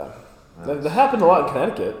 Yeah. That happened a lot in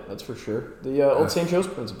Connecticut, that's for sure. The old St. Joe's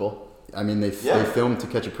principal. I mean, they Yeah. filmed To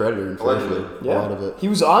Catch a Predator in Allegedly. Fairfield, Yeah. a lot of it. He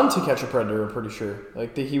was on To Catch a Predator, I'm pretty sure.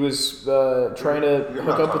 Like, he was trying to You're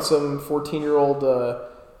hook not up with some 14-year-old,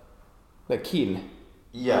 that Keaton.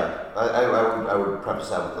 Yeah. I would preface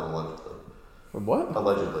that with allegedly. What?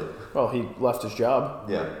 Allegedly. Well, he left his job.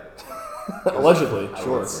 Yeah. Allegedly, I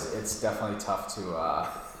sure. would say it's definitely tough to,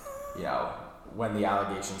 when the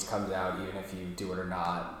allegations comes out, even if you do it or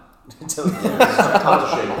not, until Tons of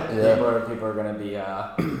shit. Yeah. people are going to be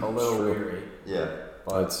a little weary. Yeah.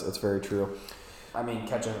 But That's very true. I mean,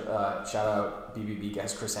 shout out BBB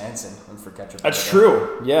guest Chris Hansen for Catch a Predator. That's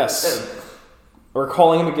true. Yes. We're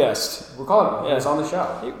calling him a guest. We're calling him. Yeah. He was on the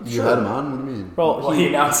show. You had him on? What do you mean? Well, He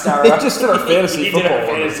announced our. he just did our fantasy he football did our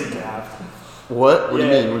one. fantasy draft. What? What do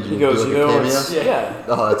you Yeah. mean? Would you He goes, do you like a know, cameo? it's, yeah.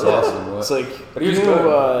 Oh, that's awesome. What? It's like, But he was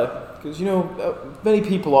good. because many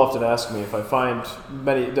people often ask me if I find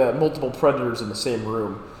multiple predators in the same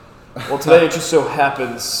room. Well, today it just so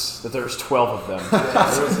happens that there's 12 of them.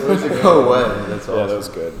 It was a good No one. way. That's awesome. Yeah, that was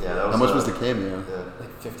good. Yeah. That was, How much was the cameo? Yeah.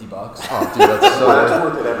 Like $50. Oh, dude, that's so That's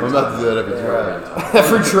worth it every I'm about time. to do that every Yeah. draft.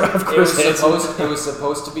 Every draft, Chris Hansen. It was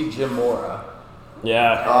supposed to be Jim Mora.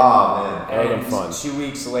 Yeah. Oh, man. That would've And been fun. 2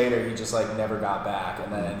 weeks later, he just like never got back.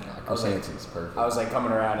 And then Chris Hansen's perfect. I was like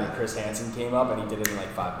coming around, and Chris Hansen came up, and he did it in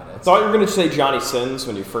like 5 I minutes. thought you were going to say Johnny Sins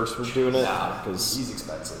when you first were doing it. Nah, Because he's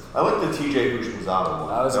expensive. I like the TJ Hushmanzada one.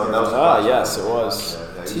 That was good. a Ah, classic yes, one. it was.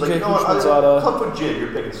 Yeah. He's TJ like, you know what? Hushmanzada. ClubFootJim,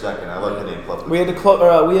 you're picking second. I like the name ClubFootJim. we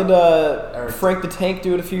had Eric- Frank the Tank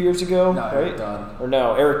do it a few years ago, No, right? Eric Dunn. Or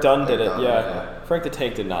no, Eric Dunn did Eric it. Dunn, Yeah. yeah. Frank the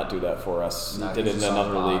Tank did not do that for us. No, he he did it was in just on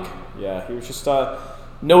another the league. pod. Yeah, he was just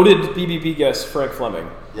noted BBB guest Frank Fleming.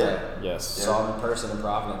 Yeah. Yes. Saw him in person in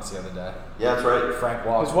Providence the other day. Yeah, that's right. Frank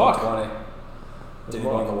walked. His walk. 120. Didn't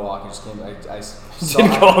go on the walk. He just came. I saw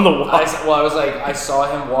Didn't go on the walk. I was like, I saw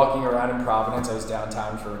him walking around in Providence. I was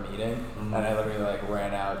downtown for a meeting, and I literally like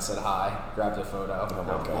ran out, said hi, grabbed a photo. Oh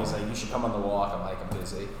my God. He's like, you should come on the walk. I'm like, I'm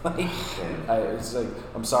busy. Damn. It's like,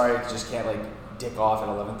 I'm sorry, I just can't like dick off at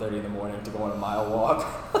 11:30 in the morning to go on a mile walk.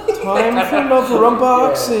 Time for another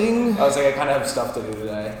unboxing. I was like, I kind of have stuff to do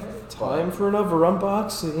today. Time for another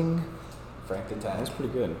unboxing. Frank the Tank. That's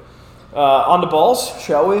pretty good. On to balls,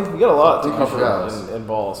 shall we? We got a lot to I think we cover shall. in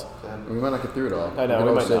balls. We might not get through it all. I know, can we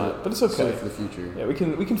always might save not, it- but it's okay. save it for the future. Yeah,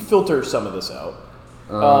 we can filter some of this out.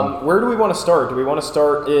 Where do we want to start? Do we want to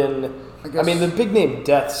start in? I I guess- mean, the big name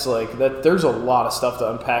deaths like that. There's a lot of stuff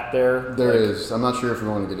to unpack there. There like, is. I'm not sure if we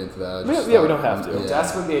want to get into that. We Just don't- yeah, we thought- don't have to. Yeah,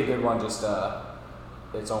 Deaths would be a good one, just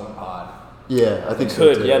its own pod. yeah I think so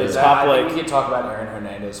could, too. yeah, the That- top, I think like- we could talk about Aaron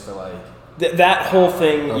Hernandez for like. that whole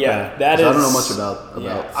thing. Okay. Yeah, that 'Cause is. I don't know much about.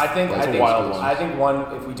 Yeah, I think That's I a think wild one. I think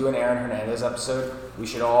if we do an Aaron Hernandez episode, we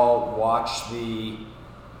should all watch the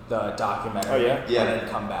documentary. Oh, yeah? Yeah. and then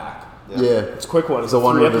come back. Yeah. It's a quick one. It's The a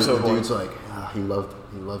one where the episode one. dude's like, he loved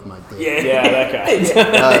my dick. Yeah, that guy.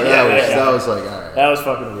 That was like, all right. That was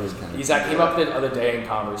fucking weird. That came up the other day in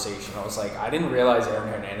conversation. I was like, I didn't realize Aaron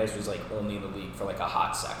Hernandez was like only in the league for like a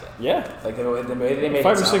hot second. Yeah, Like the way they made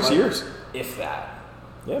 5 it or sound 6 like, years. if that.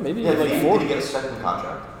 Yeah, maybe Yeah, like did 4. he get a second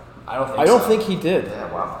contract? I don't think he did.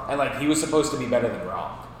 Yeah, wow. And like he was supposed to be better than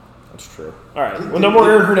Gronk. That's true. All right. Well, no more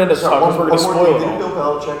Aaron Hernandez talk because we're going to spoil it. Didn't Bill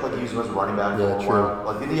Belichick use him as a running back for a while?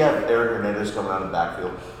 Like, didn't he have Aaron Hernandez coming out of the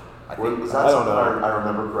backfield? Is that something I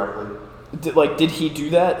remember correctly? Did he do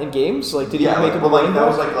that in games? Like, did he make him a running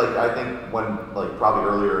back? That was like I think when probably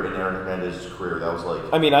earlier in Aaron Hernandez's career, that was like.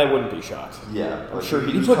 I mean, I wouldn't be shocked. Yeah, I'm sure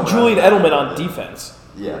he put Julian Edelman on defense.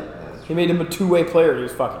 Yeah. He made him a two-way player. He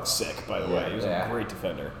was fucking sick, by the way. He was a great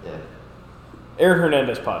defender. Yeah. Aaron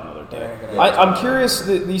Hernandez pod another day. I'm curious.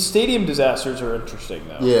 These stadium disasters are interesting,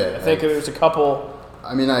 though. Yeah. I think there's a couple.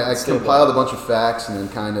 I mean, I compiled a bunch of facts and then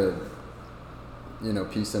kind of,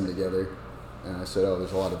 pieced them together. And I said,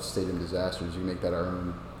 there's a lot of stadium disasters. You can make that our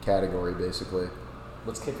own category, basically.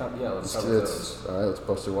 Let's kick up. Yeah, let's start with those. All right, let's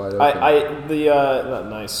bust it wide open.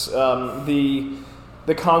 Nice.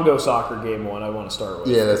 The Congo soccer game one I want to start with.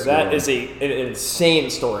 Yeah, that's that is an insane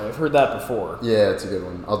story. I've heard that before. Yeah, it's a good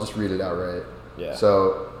one. I'll just read it outright. Yeah.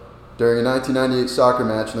 So, during a 1998 soccer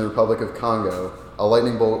match in the Republic of Congo, a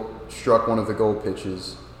lightning bolt struck one of the goal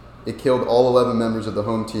pitches. It killed all 11 members of the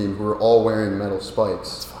home team who were all wearing metal spikes.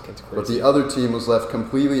 That's fucking crazy. But the other team was left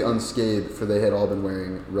completely unscathed for they had all been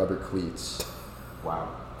wearing rubber cleats. Wow.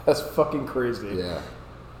 That's fucking crazy. Yeah.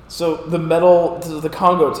 So the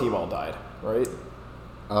Congo team all died, right?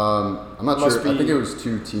 I'm not sure. I think it was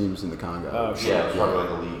 2 teams in the Congo. Oh, shit. Yeah, it was probably like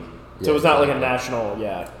a league. So it was not like a national,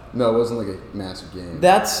 No, it wasn't like a massive game.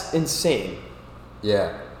 That's insane.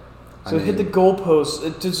 Yeah. So it hit the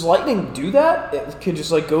goalpost. Does lightning do that? It could just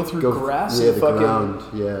go through grass and the fucking. Ground.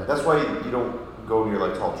 Yeah. That's why you don't go near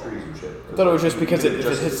tall trees and shit. I thought it was just because if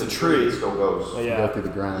it hits the tree, it still goes. Yeah. Go through the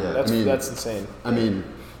ground. Yeah. That's insane. I mean,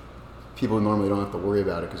 people normally don't have to worry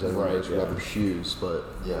about it because everyone wears rubber shoes, but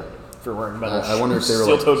yeah. If you're wearing metal I wonder if they were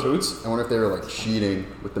steel-toed boots. I wonder if they were cheating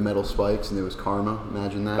with the metal spikes and it was karma.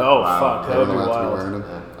 Imagine that. Oh fuck, that would be wild. wild. Wearing them.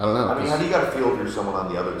 Yeah. I don't know. I mean, how do you got to feel if you're someone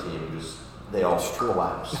on the other team and just they all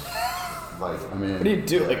collapse? I mean, what do you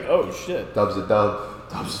do? Oh shit. Dub's a dub.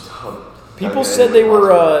 Dub's a dub. People said they were,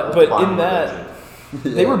 but in that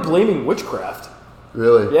they were blaming witchcraft.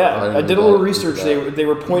 Really? Yeah, I did a little research. They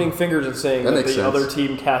were pointing fingers and saying that the other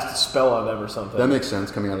team cast a spell on them or something. That makes sense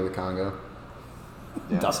coming out of the Congo.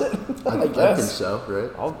 Yeah. Does it? I guess. I think so, right?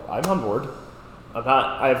 I'm on board.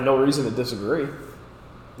 I have no reason to disagree.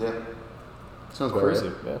 Yeah. Sounds about crazy.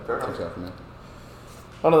 Right. Yeah. Fair enough. Checks out for me.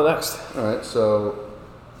 On to the next. All right, so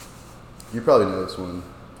you probably know this one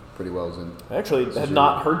pretty well, Zin. I actually had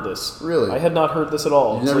not heard this. Really? I had not heard this at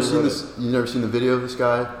all. You've never seen this? You've never seen the video of this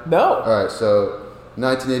guy? No. All right, so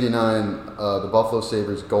 1989, the Buffalo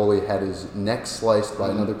Sabres goalie had his neck sliced by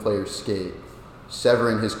another player's skate,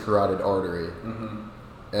 severing his carotid artery. Mm-hmm.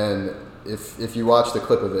 And if you watch the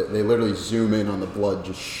clip of it, they literally zoom in on the blood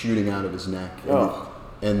just shooting out of his neck.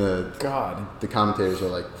 And the commentators are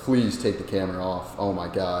like, please take the camera off. Oh my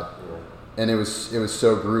God. Yeah. And it was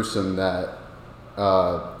so gruesome that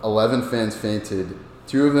 11 fans fainted,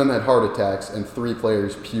 2 of them had heart attacks, and 3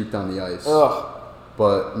 players puked on the ice. Ugh.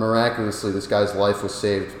 But miraculously, this guy's life was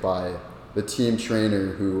saved by the team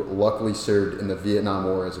trainer who luckily served in the Vietnam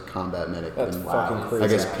War as a combat medic. That's and fucking crazy. I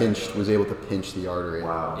guess was able to pinch the artery.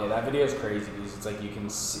 Wow. Yeah, that video is crazy because it's you can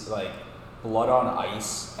see blood on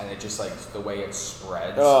ice and it just the way it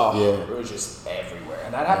spreads. Oh. Yeah. It was just everywhere.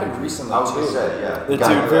 And that happened recently I was too. going to say, yeah. The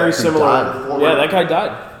dude, very similar. Yeah, that guy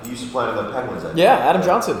died. He used to play on the Penguins. Yeah, Adam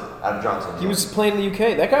Johnson. Adam Johnson. He was playing in the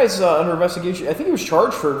UK. That guy's under investigation. I think he was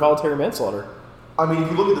charged for involuntary manslaughter. I mean,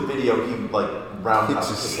 if you look at the video, he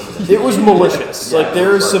roundhouse kicked him. It was malicious.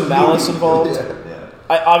 There is some malice involved. Yeah.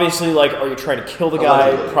 Obviously, are you trying to kill the guy?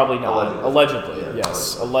 Allegedly. Probably not. Allegedly. Yeah,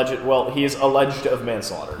 Yes. Alleged. Well, he is alleged of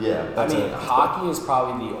manslaughter. Yeah. I mean, hockey is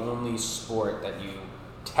probably the only sport that you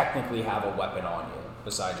technically have a weapon on you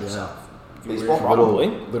besides yourself. Baseball? Probably.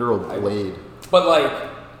 Literal blade.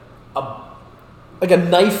 But a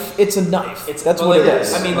knife, it's a knife. That's what it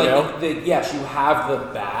is. I mean, yes, you have the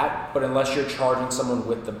bat, but unless you're charging someone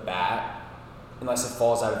with the bat, unless it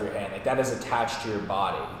falls out of your hand, that is attached to your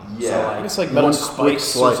body. Yeah. So it's metal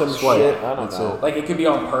spikes or some shit. I don't know. It. It could be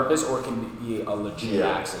on purpose or it can be a legit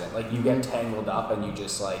accident. You get tangled up and you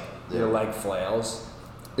just your leg flails.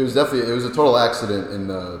 It was a total accident in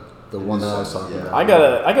the one that I was talking about. I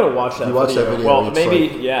gotta watch that. You watch that video? Well,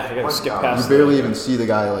 maybe I gotta skip past. You barely even see the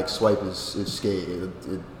guy swipe his skate.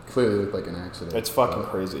 It clearly looked like an accident. It's fucking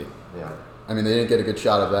crazy. Yeah. I mean, they didn't get a good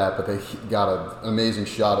shot of that, but they got an amazing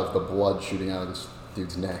shot of the blood shooting out of this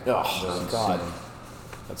dude's neck. Oh God,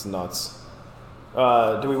 that's nuts.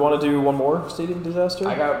 Do we want to do one more stadium disaster?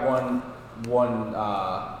 I got one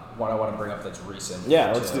I want to bring up that's recent.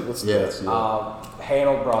 Yeah, let's do it.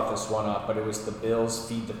 Hanel brought this one up, but it was the Bills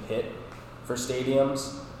feed the pit for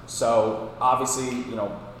stadiums. So obviously,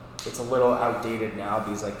 it's a little outdated now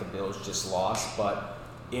because like the Bills just lost, but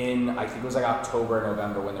in I think it was like October,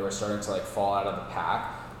 November when they were starting to like fall out of the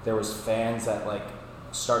pack, there was fans that like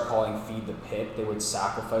start calling Feed the Pit. They would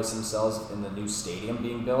sacrifice themselves in the new stadium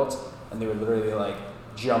being built, and they would literally like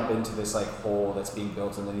jump into this like hole that's being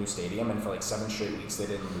built in the new stadium, and for like 7 straight weeks they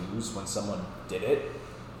didn't lose when someone did it.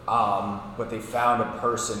 But they found a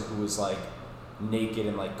person who was like naked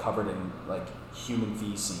and like covered in like human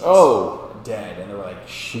feces, dead, and they were like,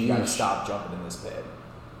 "You gotta stop jumping in this pit."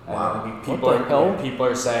 And wow. People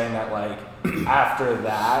are saying that like after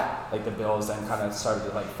that, like the Bills then kind of started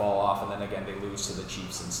to like fall off, and then again they lose to the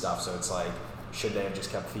Chiefs and stuff. So it's like, should they have just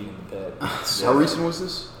kept feeding the pit? How recent was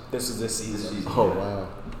this? This is this season. Oh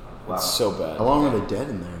wow, It's so bad. How long were they dead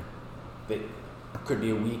in there? It could be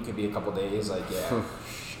a week, could be a couple days. Like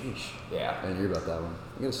Sheesh. yeah. I didn't hear about that one.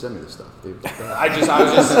 You gotta send me this stuff, dude. I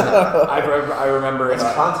remember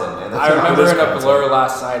That's content, man. I remember in a content. blur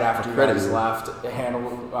last night after you Credit guys you. left, and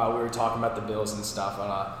we were talking about the Bills and stuff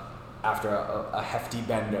after a hefty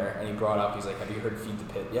bender, and he brought up, he's like, "Have you heard Feed the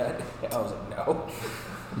Pit yet?" I was like, "No."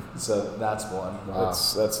 So that's one. Wow.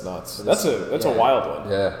 That's nuts. That's a wild one.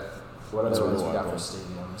 Yeah. What other ones we really got for wild.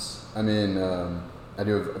 stadiums? I mean, I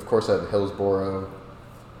do. Of course, I have Hillsboro.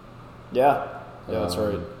 Yeah, that's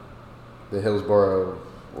right. The Hillsboro.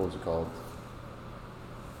 What was it called?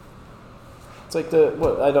 It's like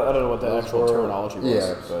I don't know what the actual terminology was.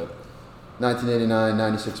 Yeah. But 1989,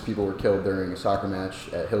 96 people were killed during a soccer match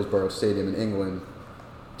at Hillsborough Stadium in England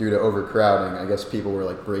due to overcrowding. I guess people were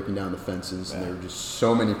like breaking down the fences, and there were just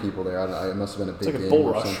so many people there. It must have been a big like a game bull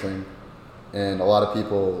or rush. something. And a lot of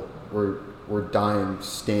people were dying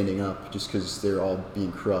standing up just because they're all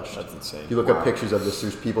being crushed. That's insane. If you look up pictures of this,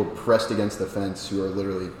 there's people pressed against the fence who are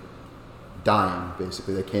literally dying.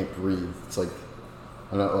 Basically, they can't breathe. It's like,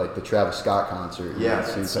 I don't know, like the Travis Scott concert. Yeah,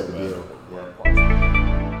 same so type of bad. deal. Yeah.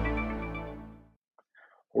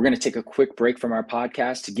 We're going to take a quick break from our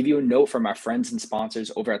podcast to give you a note from our friends and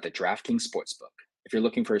sponsors over at the DraftKings Sportsbook. If you're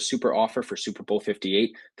looking for a super offer for Super Bowl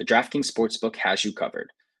 58, the DraftKings Sportsbook has you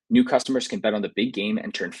covered. New customers can bet on the big game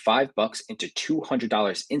and turn $5 into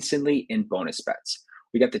 $200 instantly in bonus bets.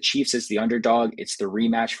 We got the Chiefs as the underdog. It's the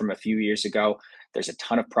rematch from a few years ago. There's a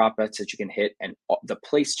ton of prop bets that you can hit, and the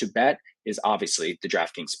place to bet is obviously the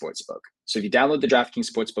DraftKings Sportsbook. So if you download the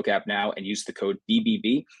DraftKings Sportsbook app now and use the code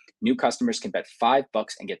BBB, new customers can bet $5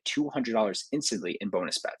 and get $200 instantly in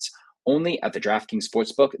bonus bets. Only at the DraftKings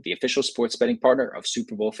Sportsbook, the official sports betting partner of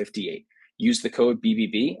Super Bowl 58. Use the code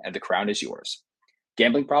BBB and the crown is yours.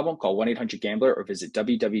 Gambling problem? Call 1-800-GAMBLER or visit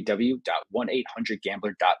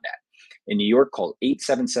www.1800gambler.net. In New York, call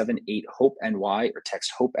 877-8-HOPE-NY or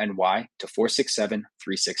text HOPE-NY to 467-369.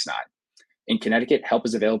 In Connecticut, help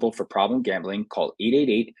is available for problem gambling. Call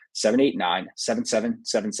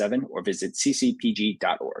 888-789-7777 or visit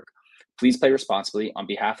ccpg.org. Please play responsibly on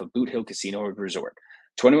behalf of Boot Hill Casino and Resort.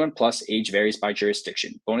 21 plus, age varies by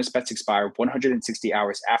jurisdiction. Bonus bets expire 160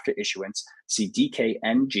 hours after issuance. See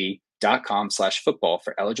dkng.com/football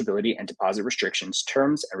for eligibility and deposit restrictions,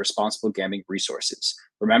 terms, and responsible gambling resources.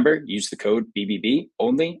 Remember, use the code BBB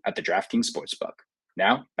only at the DraftKings Sportsbook.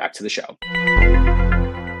 Now, back to the show.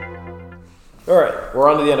 all right, we're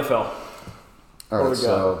on to the NFL. All What right, we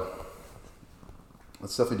so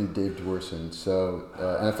let's definitely do Dave Dworson. So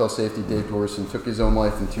NFL safety Dave Dworson took his own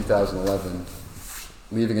life in 2011,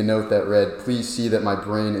 leaving a note that read, "Please see that my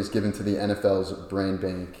brain is given to the NFL's brain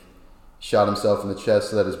bank." Shot himself in the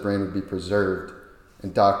chest so that his brain would be preserved,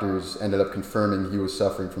 and doctors ended up confirming he was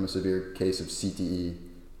suffering from a severe case of CTE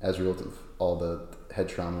as a result of all the head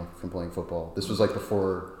trauma from playing football. This was like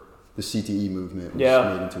before the CTE movement was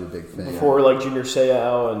made into a big thing. Before like Junior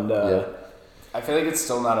Seau and I feel like it's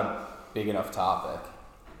still not a big enough topic.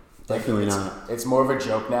 Definitely not. It's more of a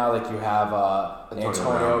joke now. Like you have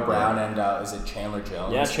Antonio Brown and is it Chandler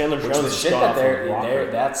Jones? Yeah, Chandler Which Jones the has shit gone that off they're a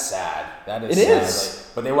rocker. that's sad. That is It sad. is. Like,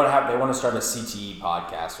 but they want to start a CTE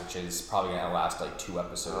podcast, which is probably gonna last like 2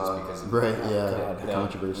 episodes because of Right, the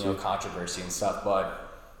controversy. controversy and stuff. But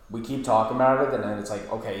we keep talking about it, and then it's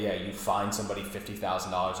like, okay, yeah, you fine somebody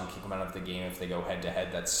 $50,000 and kick them out of the game if they go head to head.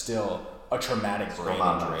 That's still a traumatic brain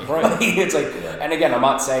injury. Right. It's like, and again, I'm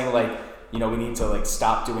not saying like, we need to like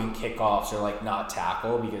stop doing kickoffs or like not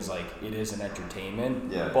tackle because like it is an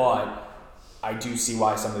entertainment. Yeah. But I do see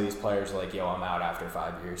why some of these players are like, yo, I'm out after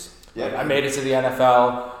 5 years. Yeah. Like, I made it to the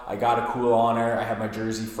NFL. I got a cool honor. I have my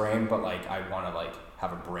jersey framed, but like I want to like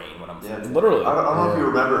have a brain when I'm literally. I don't know if you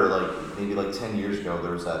remember, like maybe like 10 years ago,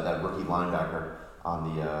 there was that rookie linebacker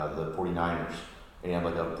on the 49ers. And he had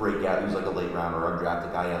like a breakout. He was like a late rounder,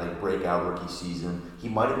 undrafted guy. He had like breakout rookie season. He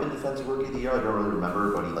might have been defensive rookie of the year. I don't really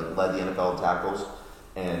remember, but he like led the NFL in tackles.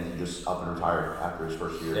 and he just up and retired after his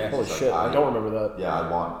first year. Yeah. Holy shit! I don't remember that. Yeah, I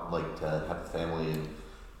want to have a family and.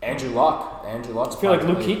 Andrew Luck's I feel like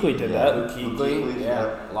Luke Kuechly did that. Luke Kuechly,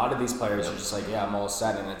 yeah. A lot of these players are just like, yeah, I'm all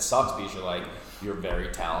set, and it sucks because you're very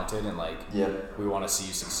talented and we want to see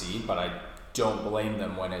you succeed, but I don't blame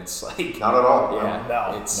them when it's like not at all. Yeah,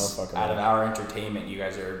 no, it's no fucking out way. of our entertainment. You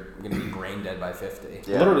guys are gonna be brain dead by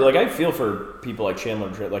 50. Yeah. Literally, I feel for people like Chandler.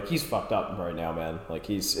 Like he's fucked up right now, man. Like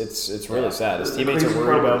it's really sad. His teammates are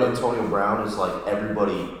worried about him. Antonio Brown is like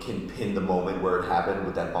everybody can pin the moment where it happened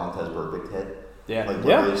with that Vontez Burfict hit. Yeah. Like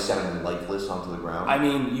literally sent him lifeless onto the ground. I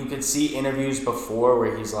mean, you could see interviews before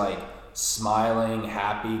where he's like smiling,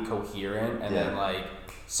 happy, coherent, and then like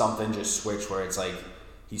something just switched where it's like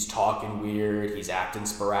he's talking weird, he's acting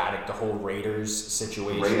sporadic. The whole Raiders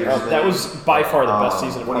situation. That was by far the best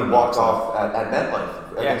season of when he walked off at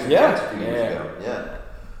MetLife. Yeah.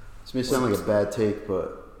 This may sound like a bad take,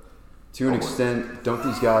 but to an extent, don't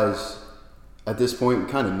these guys at this point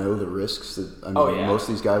kind of know the risks that most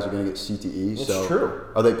of these guys are going to get CTE? It's so true.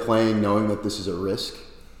 Are they playing knowing that this is a risk?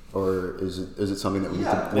 Or is it something that we need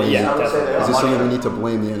to blame? Yeah, definitely. Is this something we need to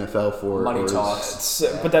blame the NFL for? Money talks.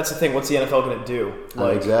 But that's the thing. What's the NFL going to do?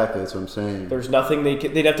 Exactly. That's what I'm saying. There's nothing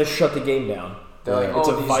they'd have to shut the game down. They're like, it's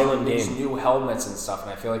a violent these game. new helmets and stuff,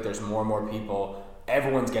 and I feel like there's more and more people.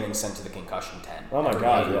 Everyone's getting sent to the concussion tent. Oh my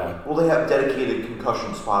god, yeah. Well, they have dedicated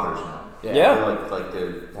concussion spotters now. Yeah.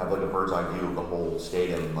 They have like a bird's eye view of the whole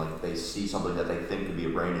stadium, and like they see something that they think could be a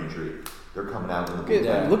brain injury. They're coming out in the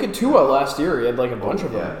bullpen. Look at Tua last year. He had like a bunch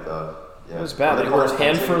of them. It was bad. Like where his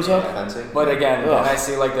hand froze up. But again, then I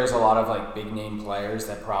see like there's a lot of like big name players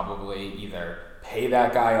that probably either pay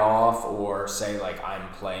that guy off or say like I'm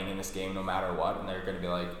playing in this game no matter what, and they're going to be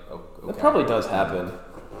like, okay. That probably does happen.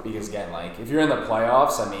 Because again, like if you're in the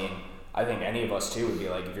playoffs, I mean, I think any of us too would be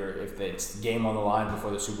like, if it's game on the line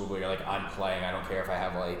before the Super Bowl, you're like, I'm playing. I don't care if I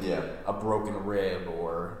have like a broken rib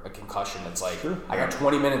or a concussion. It's like I got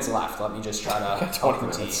 20 minutes left. Let me just try to help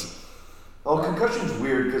the team. Well, concussion's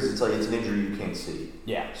weird because it's an injury you can't see.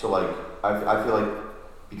 Yeah. So like I feel like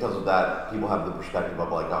because of that, people have the perspective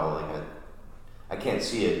of like, I can't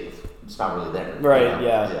see it. It's not really there. Right. You know?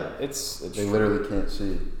 Yeah. They literally can't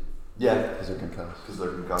see. Yeah. Because they're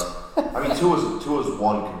concussed. I mean, Tua's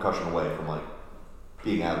one concussion away from like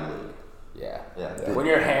being out of the league. Yeah. When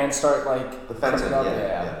your hands start like the fencing up,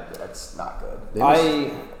 yeah, that's not good.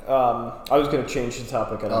 I was going to change the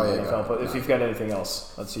topic on the NFL, but if you've got anything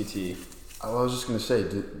else on CTE. I was just going to say,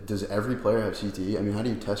 does every player have CTE? I mean, how do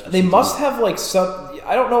you test for CTE? They must have like some.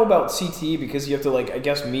 I don't know about CTE because you have to like I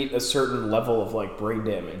guess meet a certain level of like brain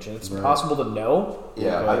damage, and it's possible to know.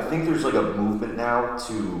 Yeah, I think there's like a movement now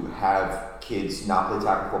to have kids not play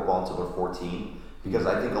tackle football until they're 14 because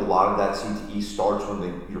I think a lot of that CTE starts when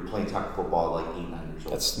you're playing tackle football at like 8, 9 years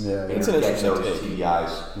old. That's an interesting take.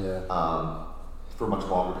 TBIs for much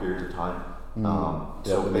longer periods of time.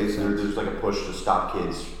 So basically, there's like a push to stop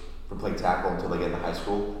kids from playing tackle until they get into high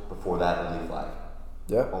school. Before that, only flag.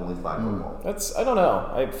 Yeah. Only flag football. I don't know.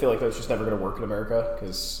 I feel like that's just never going to work in America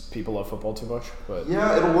because people love football too much. But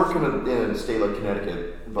yeah, it'll work in a state like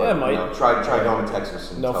Connecticut. But, yeah, it might. Try going to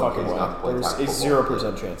Texas and no tell fucking kids way. not to play There's tackle a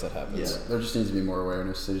 0% chance that happens. Yeah. There just needs to be more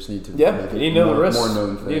awareness. They just need to you make need it to know the risks. more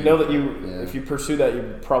known thing. You know that if you pursue that,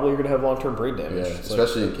 you probably are going to have long-term brain damage. Yeah,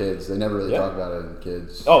 especially in kids. They never really talk about it in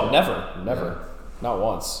kids. Oh, never. Not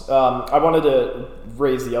once. I wanted to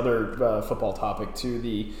raise the other football topic to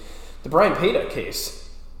the Brian Payda case.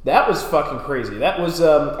 That was fucking crazy. That was,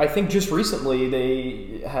 I think, just recently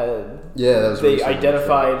they had. Yeah, that was. They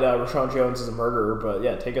identified Rashawn Jones as a murderer, but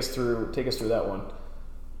yeah, take us through that one.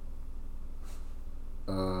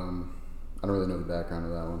 I don't really know the background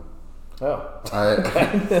of that one. Oh,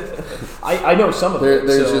 I know some of it.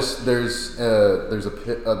 There's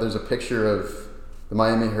a picture of the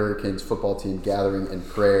Miami Hurricanes football team gathering in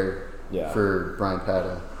prayer for Brian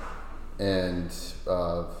Payda, and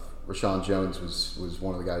Rashawn Jones was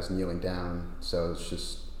one of the guys kneeling down. So it's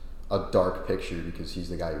just a dark picture because he's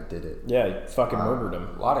the guy who did it. Yeah, he fucking murdered him.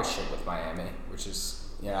 A lot of shit with Miami, which is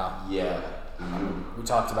Yeah. We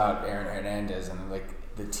talked about Aaron Hernandez and like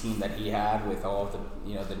the team that he had with all of the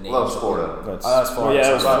the names. Well, that was Florida. That's Florida.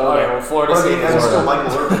 Yeah, it was Florida. Florida. That's still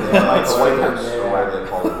Michael Irvin. Michael Whitehouse, or whatever they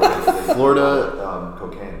call it. Florida.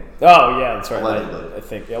 Cocaine. Oh yeah, that's right. Allegedly. I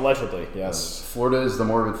think allegedly, yes. Florida is the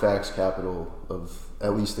morbid facts capital of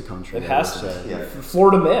at least the country. It has to be. Yeah.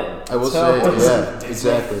 Florida man. I will say,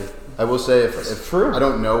 exactly. I will say if true. I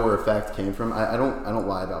don't know where a fact came from, I don't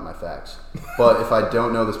lie about my facts. But if I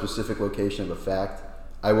don't know the specific location of a fact,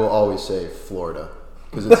 I will always say Florida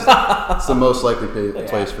because it's the most likely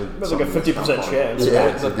place for. There's like a 50% chance. Yeah,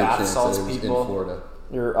 Right? it's The a good bath chance salts that it was people. in Florida.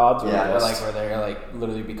 Your odds are Yeah, best. like where they're like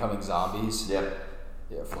literally becoming zombies. Yeah.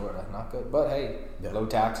 Yeah, Florida, not good. But hey, low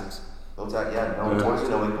taxes. No tax, no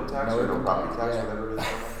income tax or no property tax, whatever it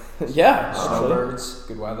is. Yeah, Snowbirds,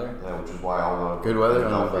 good weather. Yeah, which is why all the Good weather? I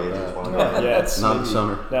don't know free about agents that. want to go. Yeah, it's Not in maybe-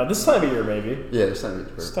 summer. Now this time of year, maybe. Yeah, this time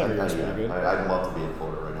it's This perfect. time of year is pretty good. I'd love to be in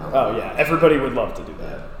Florida right now. Oh yeah, everybody would love to do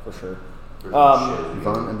that for sure. There's no shit.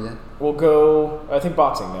 Yvonne, NBA? We'll go. I think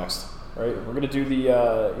boxing next. Right, we're gonna do the.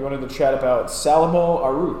 You wanted to chat about Salomon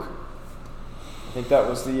Arouk. I think that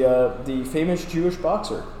was the famous Jewish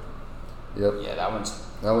boxer. Yep. Yeah, that one's.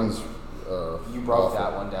 You broke awful.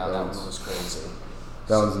 that one down. That one's- one was crazy.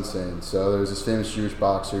 That one's insane. So there was this famous Jewish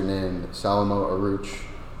boxer named Salomon Arouk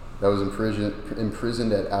that was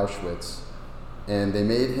imprisoned at Auschwitz, and they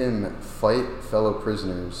made him fight fellow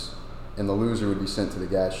prisoners, and the loser would be sent to the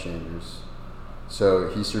gas chambers. So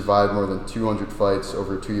he survived more than 200 fights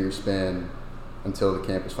over a 2-year span until the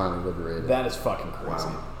camp was finally liberated. That is fucking crazy.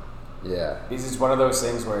 Wow. Yeah. Because it's one of those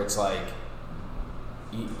things where it's like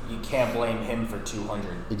you can't blame him for 200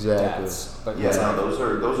 Exactly. deaths. But Yeah, it's no, like,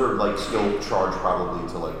 those are like still charged probably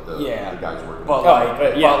to like the guys working. But Oh, like,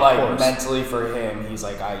 but yeah, of but course. mentally for him, he's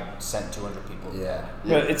like, I sent 200 people. Yeah.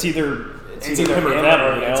 Yeah, it's either It's either him or him them,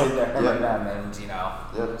 or you it's know? either him Yeah. or them, and you know.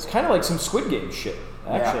 Yeah. It's kind of like some Squid Game shit,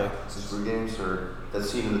 actually. Yeah. Screw games or that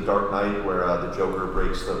scene in The Dark Knight where the Joker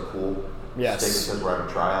breaks the pool Yes. stick and says we're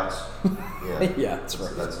having tryouts. Yeah. Yeah, that's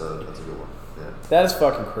right. That's a good one. Yeah. That is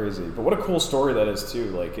fucking crazy. But what a cool story that is too.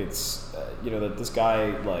 Like it's, that this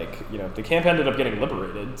guy, the camp ended up getting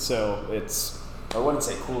liberated. So it's, I wouldn't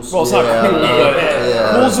say cool. well, it's not Yeah, cool, no, but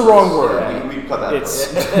yeah. cool's the wrong word. Yeah, we cut that.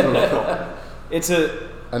 It's, it's a,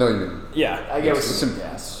 I know what you mean. yeah. I get what It's you some-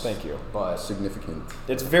 yes. Thank you. But Significant.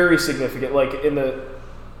 It's very significant. Like in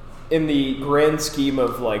the grand scheme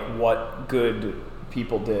of like what good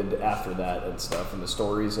people did after that and stuff, and the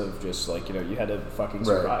stories of just like you had to fucking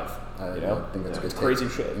survive. I think that's a good It's crazy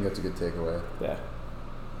shit. I think that's a good takeaway. Yeah,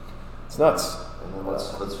 it's nuts. And then let's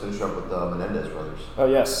finish up with the Menendez brothers. Oh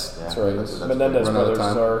yes, Yeah, that's right. that's Menendez Run out of brothers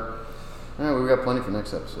time. are. All right, we got plenty for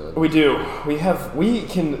next episode. We do. We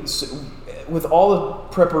can. With all the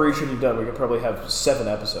preparation you've done, we could probably have 7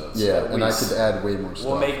 episodes. Yeah, at and I least. could add way more stuff.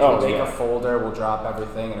 we'll make yeah. a folder. We'll drop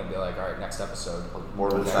everything, and it'll be like, all right, next episode.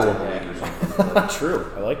 Morbid Cool. Saturday week or something.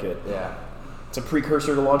 True. I like it. Yeah. It's a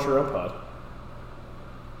precursor to launch your own pod.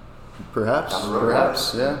 Perhaps. Down the road,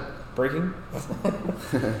 Perhaps. Yeah. Breaking.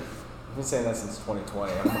 I've been saying that since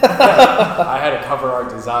 2020. I had a cover art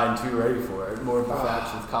design too ready for it. More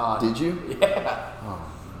Facts with Con. Did you? Yeah.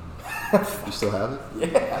 You still have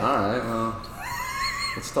it? Yeah. All right. Well,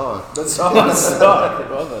 let's talk. That's all I'm stuck.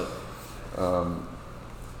 Love it.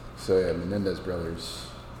 So yeah, Menendez brothers.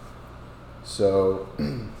 So,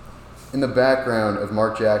 in the background of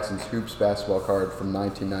Mark Jackson's Hoops basketball card from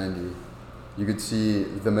 1990, you could see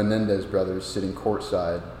the Menendez brothers sitting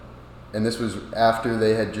courtside, and this was after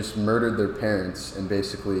they had just murdered their parents and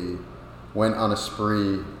basically went on a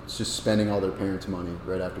spree, just spending all their parents' money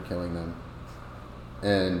right after killing them.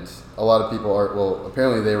 And a lot of people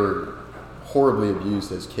apparently they were horribly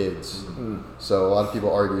abused as kids. So a lot of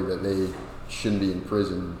people argue that they shouldn't be in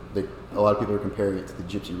prison. A lot of people are comparing it to the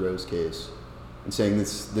Gypsy Rose case and saying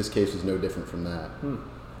this case is no different from that.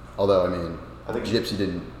 Although, I think Gypsy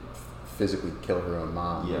didn't physically kill her own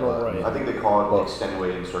mom. Yeah, Well, right. I think they call it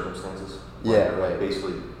extenuating circumstances. Yeah, Like, right.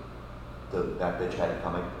 Basically, that bitch had it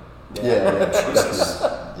coming. Yeah. Jesus.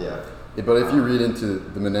 Yeah. But if you read into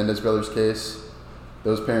the Menendez brothers case,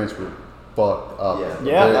 those parents were fucked up.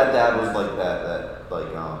 Yeah. That dad was like that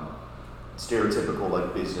stereotypical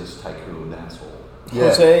like business tycoon asshole. Yeah.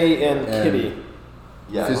 Jose and Kitty.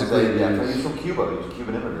 Yeah, Physically Jose, abused. he's from Cuba. He was a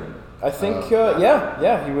Cuban immigrant. I think. He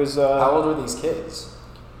was. How old were these kids?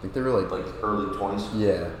 I think they were Like early 20s.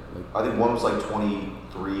 yeah. I think one was like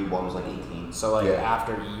 23, one was like 18. So like Yeah.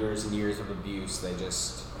 after years and years of abuse, they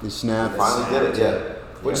just They snapped. Finally did it, yeah.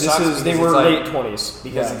 Which This sucks is. They because were it's late like- 20s.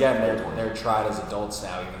 because Yeah. again they're tried as adults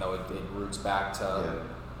now, even though it roots back to Yeah.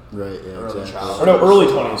 Right, yeah, Early exactly. childhood. Or no, early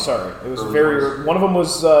 20s. Sorry, it was Early very. 20s. One of them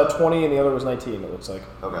was 20, and the other was 19. It looks like.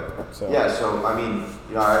 Okay. So- Yeah, so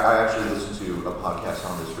I actually listened to a podcast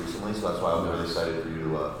on this recently, so that's why I was really excited for you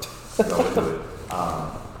to go into it.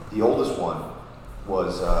 The oldest one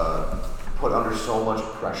was put under so much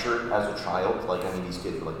pressure as a child. These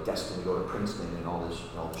kids were like destined to go to Princeton and all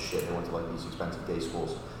this shit. They went to like these expensive day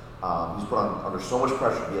schools. He was put under so much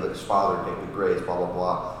pressure to be like his father, get good grades, blah blah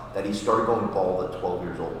blah, that he started going bald at 12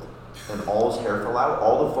 years old, and all his hair fell out.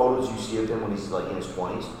 All the photos you see of him when he's like in his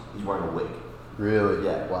 20s, he's wearing a wig. Really?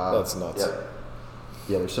 Yeah. Wow. That's nuts. Yep.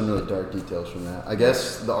 Yeah, there's some really dark details from that. I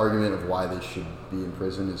guess the argument of why they should be in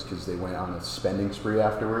prison is because they went on a spending spree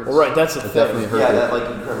afterwards. Well, right, that's the thing. Definitely hurt. Yeah, that like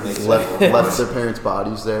incriminates left their parents'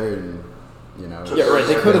 bodies there, and you know. Yeah, right.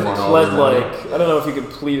 They could have pled like I don't know if you could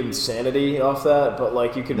plead insanity off that, but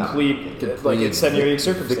like you could plead like extenuating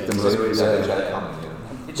circumstances.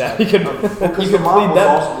 You could because the mom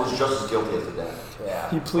was just as guilty as the dad.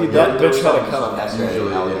 Yeah, you plead that bitch had a come.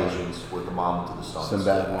 Usually allegations with the mom to the son. Some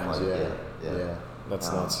bad ones, yeah. That's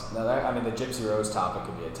nuts. No, the Gypsy Rose topic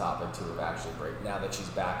could be a topic too of actually break now that she's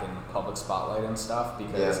back in public spotlight and stuff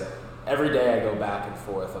because every day I go back and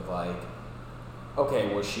forth of like,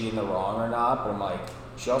 okay, was she in the wrong or not? But I'm like,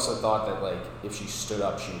 she also thought that like if she stood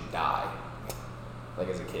up, she would die, like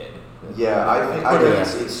as a kid. Yeah, I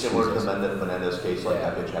think it's similar to the Menendez case, like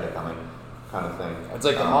that bitch had it coming, kind of thing. It's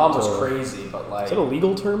like the mom was crazy, but like, is it a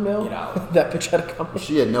legal term now? You know, that bitch had it coming.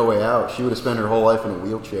 She had no way out. She would have spent her whole life in a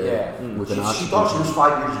wheelchair with an oxygen. She thought she was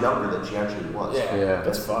 5 years younger than she actually was. Yeah,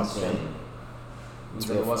 that's fucked, man.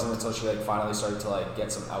 It wasn't until she like finally started to like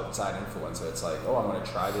get some outside influence. So it's like, oh, I'm gonna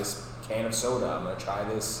try this can of soda. I'm gonna try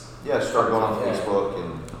this. Yeah, start going on Facebook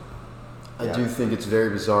and. I do think it's very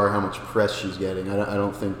bizarre how much press she's getting. I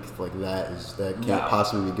don't think like that can't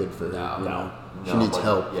possibly be good for her. No. She needs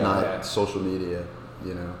help, not social media.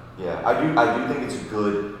 You know. Yeah, I do think it's a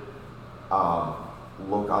good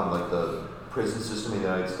look on like the prison system in the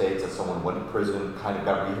United States that someone went to prison, kind of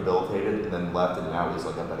got rehabilitated, and then left, and now is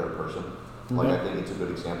like a better person. Like I think it's a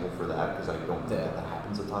good example for that because I don't think that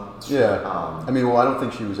happens a ton. Yeah. I mean, well, I don't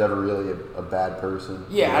think she was ever really a bad person.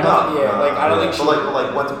 Yeah, I don't think she. But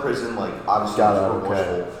like went to prison, like obviously got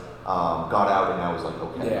out, got out, and now is like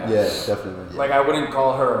okay. Yeah, definitely. Like I wouldn't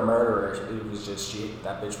call her a murderer. It was just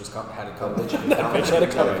that bitch had it coming. That bitch had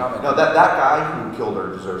it coming. No, that guy who killed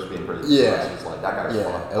her deserves to be in prison. Yeah. It's like that guy's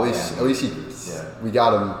fucked. At least we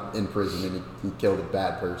got him in prison and he killed a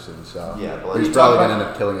bad person. So but he's probably gonna end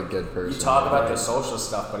up killing a good person. You talk about the social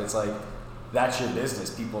stuff, but it's like that's your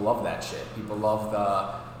business. People love that shit. People love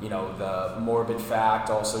the morbid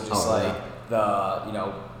fact. Also, just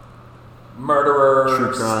the murderers,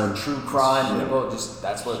 true crime. People just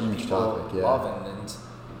that's what people love, and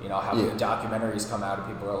how many documentaries come out and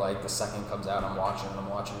people are like, the second comes out, I'm watching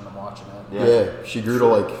it. Yeah, she grew to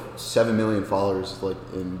like 7 million followers like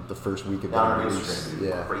in the first week of her release.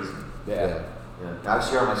 Crazy. Yeah. I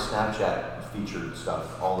see her on my Snapchat featured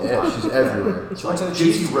stuff all the time. Yeah, she's everywhere. She went to the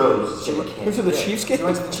Gypsy Rose. She went to the Chiefs game? She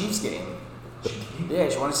went to the Chiefs game. Yeah,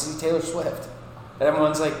 she wanted to see Taylor Swift. And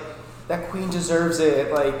everyone's like, that queen deserves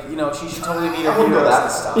it. Like, she should totally be her heroes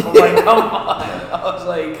and stuff. I'm like, come on. I was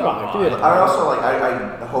like, come on. I also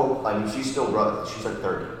I hope. I mean, she's still she's like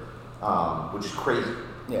 30, which is crazy.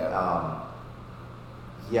 Yeah.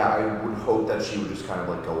 I would hope that she would just kind of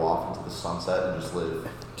like go off into the sunset and just live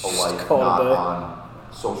a life not on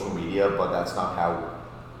social media. But that's not how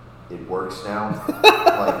it works now.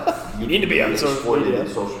 Like you need to be on social media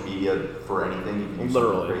for anything. You can do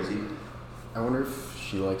literally crazy. I wonder if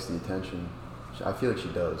she likes the attention. I feel like she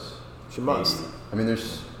does. She must. I mean,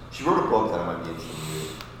 she wrote a book that I might be interested in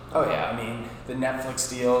reading. Oh yeah, I mean the Netflix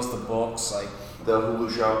deals, the books, like the Hulu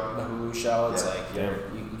show. It's like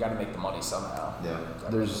you got to make the money somehow. Yeah.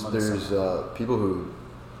 There's people who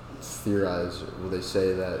theorize, they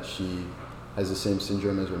say that she has the same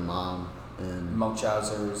syndrome as her mom. And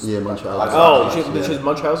Munchausen's. Yeah, Munchausen's. Oh, she has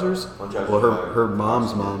Munchausen's? Well, her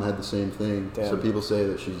mom's mom had the same thing. Damn. So people say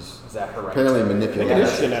that she's apparently manipulated. It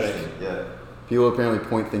is genetic. Yeah. People apparently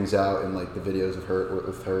point things out in like the videos of her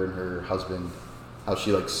with her and her husband, how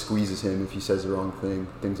she like squeezes him if he says the wrong thing,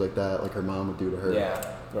 things like that, like her mom would do to her.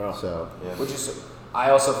 Yeah. Wow. So. Yeah. Which is, I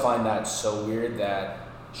also find that so weird that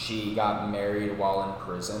she got married while in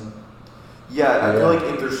prison. Yeah, I feel like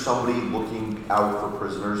if there's somebody looking out for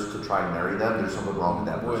prisoners to try and marry them, there's something wrong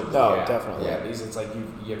with that person. Oh, definitely. Yeah, because it's like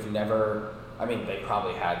you've never. I mean, they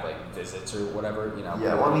probably had like visits or whatever,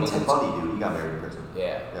 Yeah, well, I mean, Ted Bundy, dude, he got married in prison.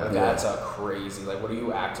 Yeah, that's a crazy. Like, what are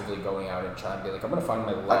you actively going out and trying to be like? I'm gonna find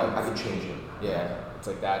my love. I can change him. Yeah, it's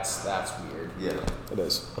like that's weird. Yeah, it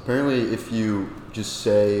is. Apparently, if you just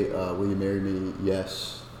say, "Will you marry me?"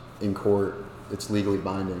 Yes, in court, it's legally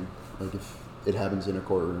binding. Like if it happens in a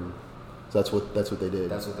courtroom. So that's what they did.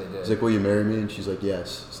 That's what they did. He's like, "Will you marry me?" And she's like,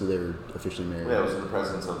 "Yes." So they were officially married. Yeah, it was in the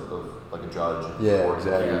presence of like a judge. Yeah,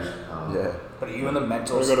 exactly. Yeah. But are you in the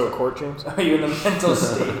mental? Want to go to a court, James? Are you in the mental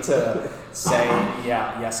state to say,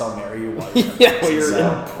 yes, I'll marry you? While you're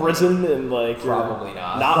in prison and like probably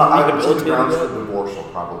not. I would say the grounds for divorce are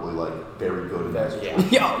probably like very good.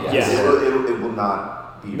 Yeah. It will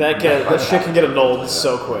not be. That shit can get annulled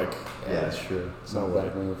so quick. Yeah, that's true. It's not a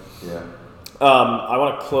bad move. Yeah. I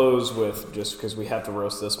want to close with, just because we have to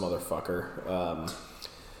roast this motherfucker.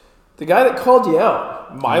 The guy that called you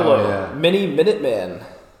out, Milo, Oh, yeah. Mini Minuteman.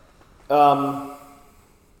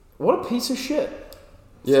 What a piece of shit.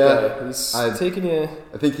 Yeah, He's taking you.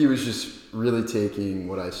 I think he was just really taking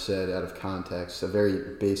what I said out of context, a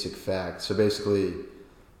very basic fact. So basically,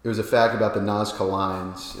 it was a fact about the Nazca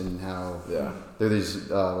lines and how there are these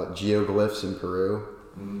geoglyphs in Peru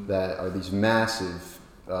that are these massive,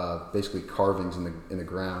 basically carvings in the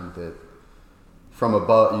ground that from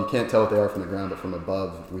above, you can't tell what they are from the ground, but from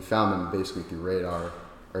above, we found them basically through radar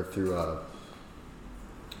or through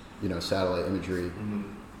satellite imagery.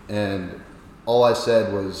 And all I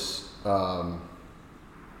said was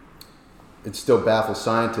it still baffles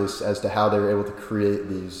scientists as to how they were able to create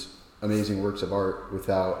these amazing works of art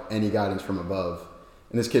without any guidance from above.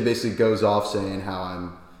 And this kid basically goes off saying how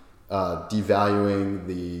I'm devaluing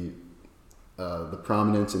the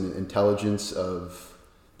prominence and intelligence of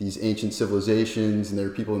these ancient civilizations, and there are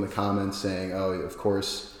people in the comments saying, "Oh, of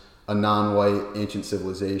course, a non-white ancient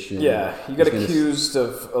civilization." Yeah, you got accused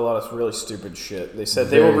of a lot of really stupid shit. They said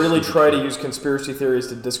they will really try to use conspiracy theories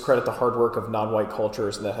to discredit the hard work of non-white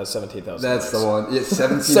cultures, and that has 17,000 That's likes. the one. Yeah,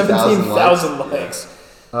 17,000 likes.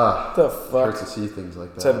 Ah, the fuck? Hurts to see things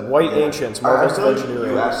like that. Said white ancients, marvels of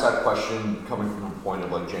engineering. You asked that question coming from a point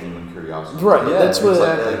of like genuine curiosity. Right, Yeah, that's what.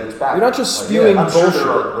 It's back. You're not just spewing I'm bullshit.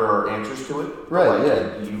 Sure there are answers to it. Right, But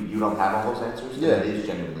yeah. You don't have all those answers. Yeah. And it is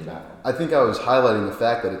genuinely back. I think I was highlighting the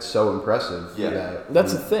fact that it's so impressive. Yeah.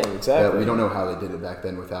 That's the thing, exactly. That we don't know how they did it back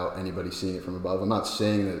then without anybody seeing it from above. I'm not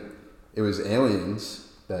saying that it was aliens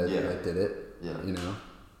that did it. Yeah. You know,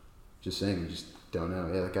 just saying we just don't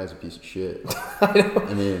know. Yeah, that guy's a piece of shit. I know.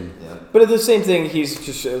 I mean, but at the same thing, he's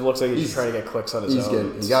just. It looks like he's trying to get clicks on his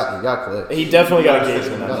own. He got clicks. He definitely got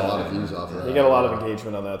engagement on Got a that. lot of views off of that. He got a lot of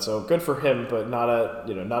engagement on that, so good for him, but not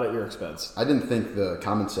at your expense. I didn't think the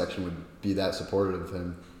comment section would be that supportive of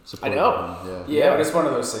him. I know. Yeah, but it's one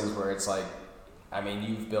of those things where it's like, I mean,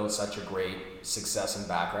 you've built such a great success and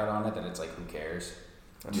background on it that it's like, who cares?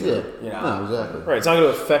 Yeah. You know? No, exactly. Right, it's not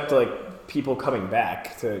going to affect like people coming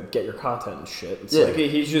back to get your content and shit. It's like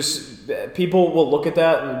he's just people will look at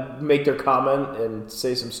that and make their comment and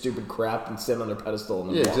say some stupid crap and stand on their pedestal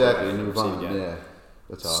and exactly. and Move on. Yeah,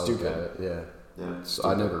 that's how Stupid. I look at it. Yeah. So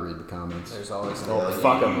I never read the comments. There's always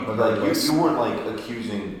fuck him. You weren't like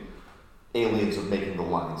accusing aliens of making the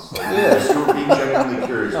lines. Like, you were being genuinely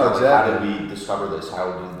curious about like, how did we discover this?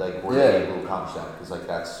 How did were they able to accomplish that? Because like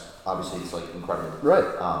that's obviously it's like incredible.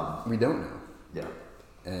 Right. We don't know. Yeah.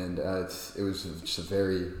 And it was just a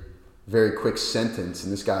very, very quick sentence,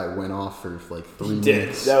 and this guy went off for like 3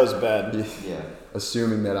 minutes. That was bad. Yeah.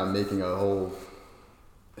 Assuming that I'm making a whole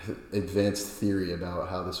advanced theory about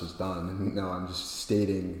how this was done. And no, I'm just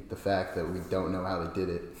stating the fact that we don't know how they did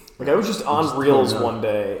it. Like I was just on Reels one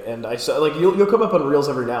day, and I saw like you'll come up on Reels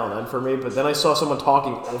every now and then for me, but then I saw someone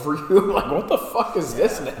talking over you. I'm like, what the fuck is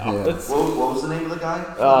this now? Yeah. What was the name of the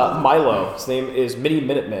guy? Milo. His name is Mini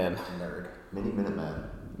Minuteman. Nerd.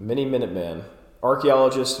 Mini Minuteman.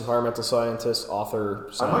 Archaeologist, environmental scientist, author,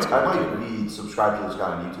 science I might be subscribed to this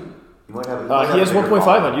guy on YouTube. He might have. He has 1.5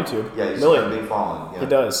 on YouTube. Yeah, he's million. got a big following. Yeah. He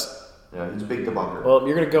does. Yeah, he's a big debunker. Well,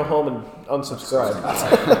 you're gonna go home and unsubscribe.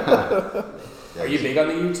 Are you big on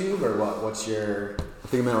the YouTube or what? What's your? I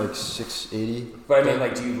think I'm at like 680. But I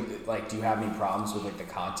mean, do you have any problems with like the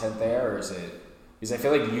content there, or is it? Because I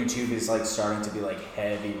feel like YouTube is like starting to be like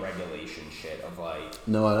heavy regulation shit of like.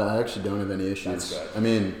 No, I actually don't have any issues. That's good. I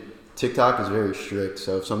mean, TikTok is very strict,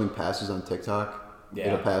 so if something passes on TikTok,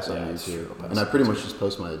 it'll pass on YouTube. And I pretty much just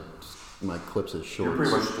post my clips as shorts. You're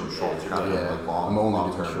pretty much doing shorts. You're not doing like I'm only doing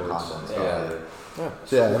long-term shorts. content.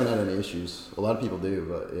 So yeah, I haven't had any issues. A lot of people do,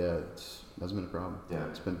 but yeah, it hasn't been a problem. Yeah.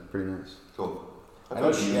 It's been pretty nice. Cool. I know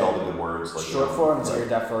you use all the good words. Like, short forms are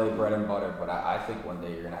definitely bread and butter, but I think one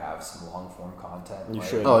day you're gonna have some long form content. You like,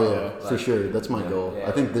 should. Oh yeah, for sure. That's my goal. Yeah.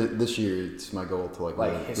 I think this year it's my goal to like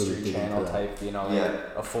really History dig Channel into that.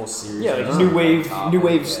 type, a full series. Yeah, like of new wave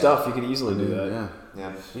topics, stuff. You could easily do that. Yeah.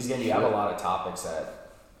 Yeah. You have a lot of topics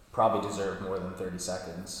that probably deserve more than 30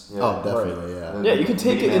 seconds. Yeah. Oh, definitely. Yeah. Yeah, you can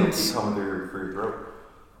take it in. Come for your throat.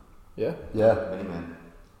 Yeah. Yeah. Miniman.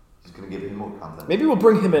 He's gonna give him more content. Maybe we'll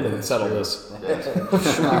bring him in and settle this.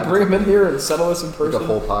 Should we bring him in here and settle this in Like person? a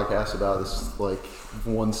whole podcast about this like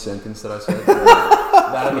one sentence that I said.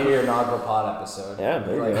 That'll be your inaugural pod episode. Yeah,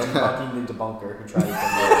 there you go. Fucking the debunker who tried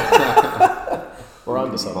to We're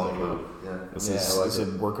on to something. Yeah. This is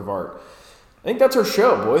a work of art. I think that's our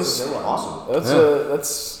show, boys. Awesome.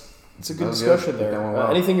 That's a good discussion there.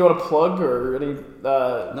 Anything you want to plug or any?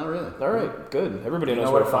 Not really. All right, good. Everybody knows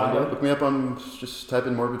know where where to to find find you. Look me up on just type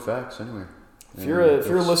in Morbid Facts anywhere. If you're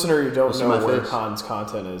a listener, you don't see know my where face. Han's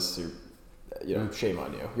content is. shame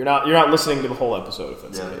on you. You're not listening to the whole episode if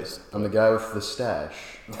that's the case. I'm the guy with the stash.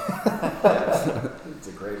 It's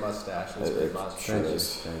a great mustache. It's a great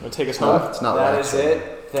mustache. Want to take us home? It's not That waxy. is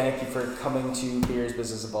it. Thank you for coming to Beers,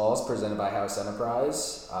 Business, and Balls, presented by House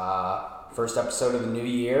Enterprise. First episode of the new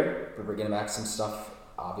year. We're bringing back some stuff,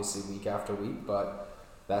 obviously, week after week, but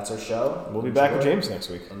that's our show. We'll be back with James next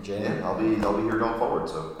week. And James. Yeah, I'll be here going forward.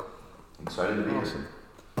 So excited to be here.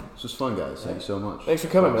 This was fun, guys. Thank you so much. Thanks for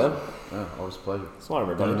coming, man. Yeah, always a pleasure. So long,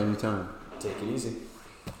 everybody. Anytime. Take it easy.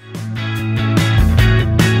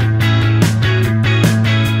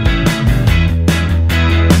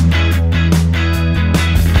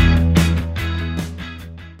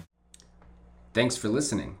 Thanks for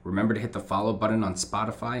listening. Remember to hit the follow button on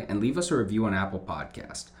Spotify and leave us a review on Apple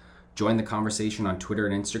Podcast. Join the conversation on Twitter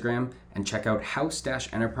and Instagram, and check out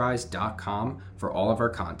house-enterprise.com for all of our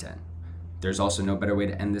content. There's also no better way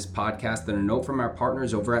to end this podcast than a note from our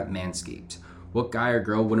partners over at Manscaped. What guy or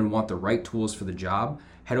girl wouldn't want the right tools for the job?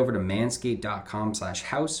 Head over to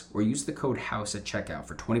manscaped.com/house or use the code HOUSE at checkout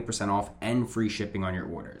for 20% off and free shipping on your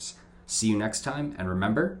orders. See you next time, and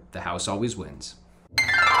remember, the house always wins.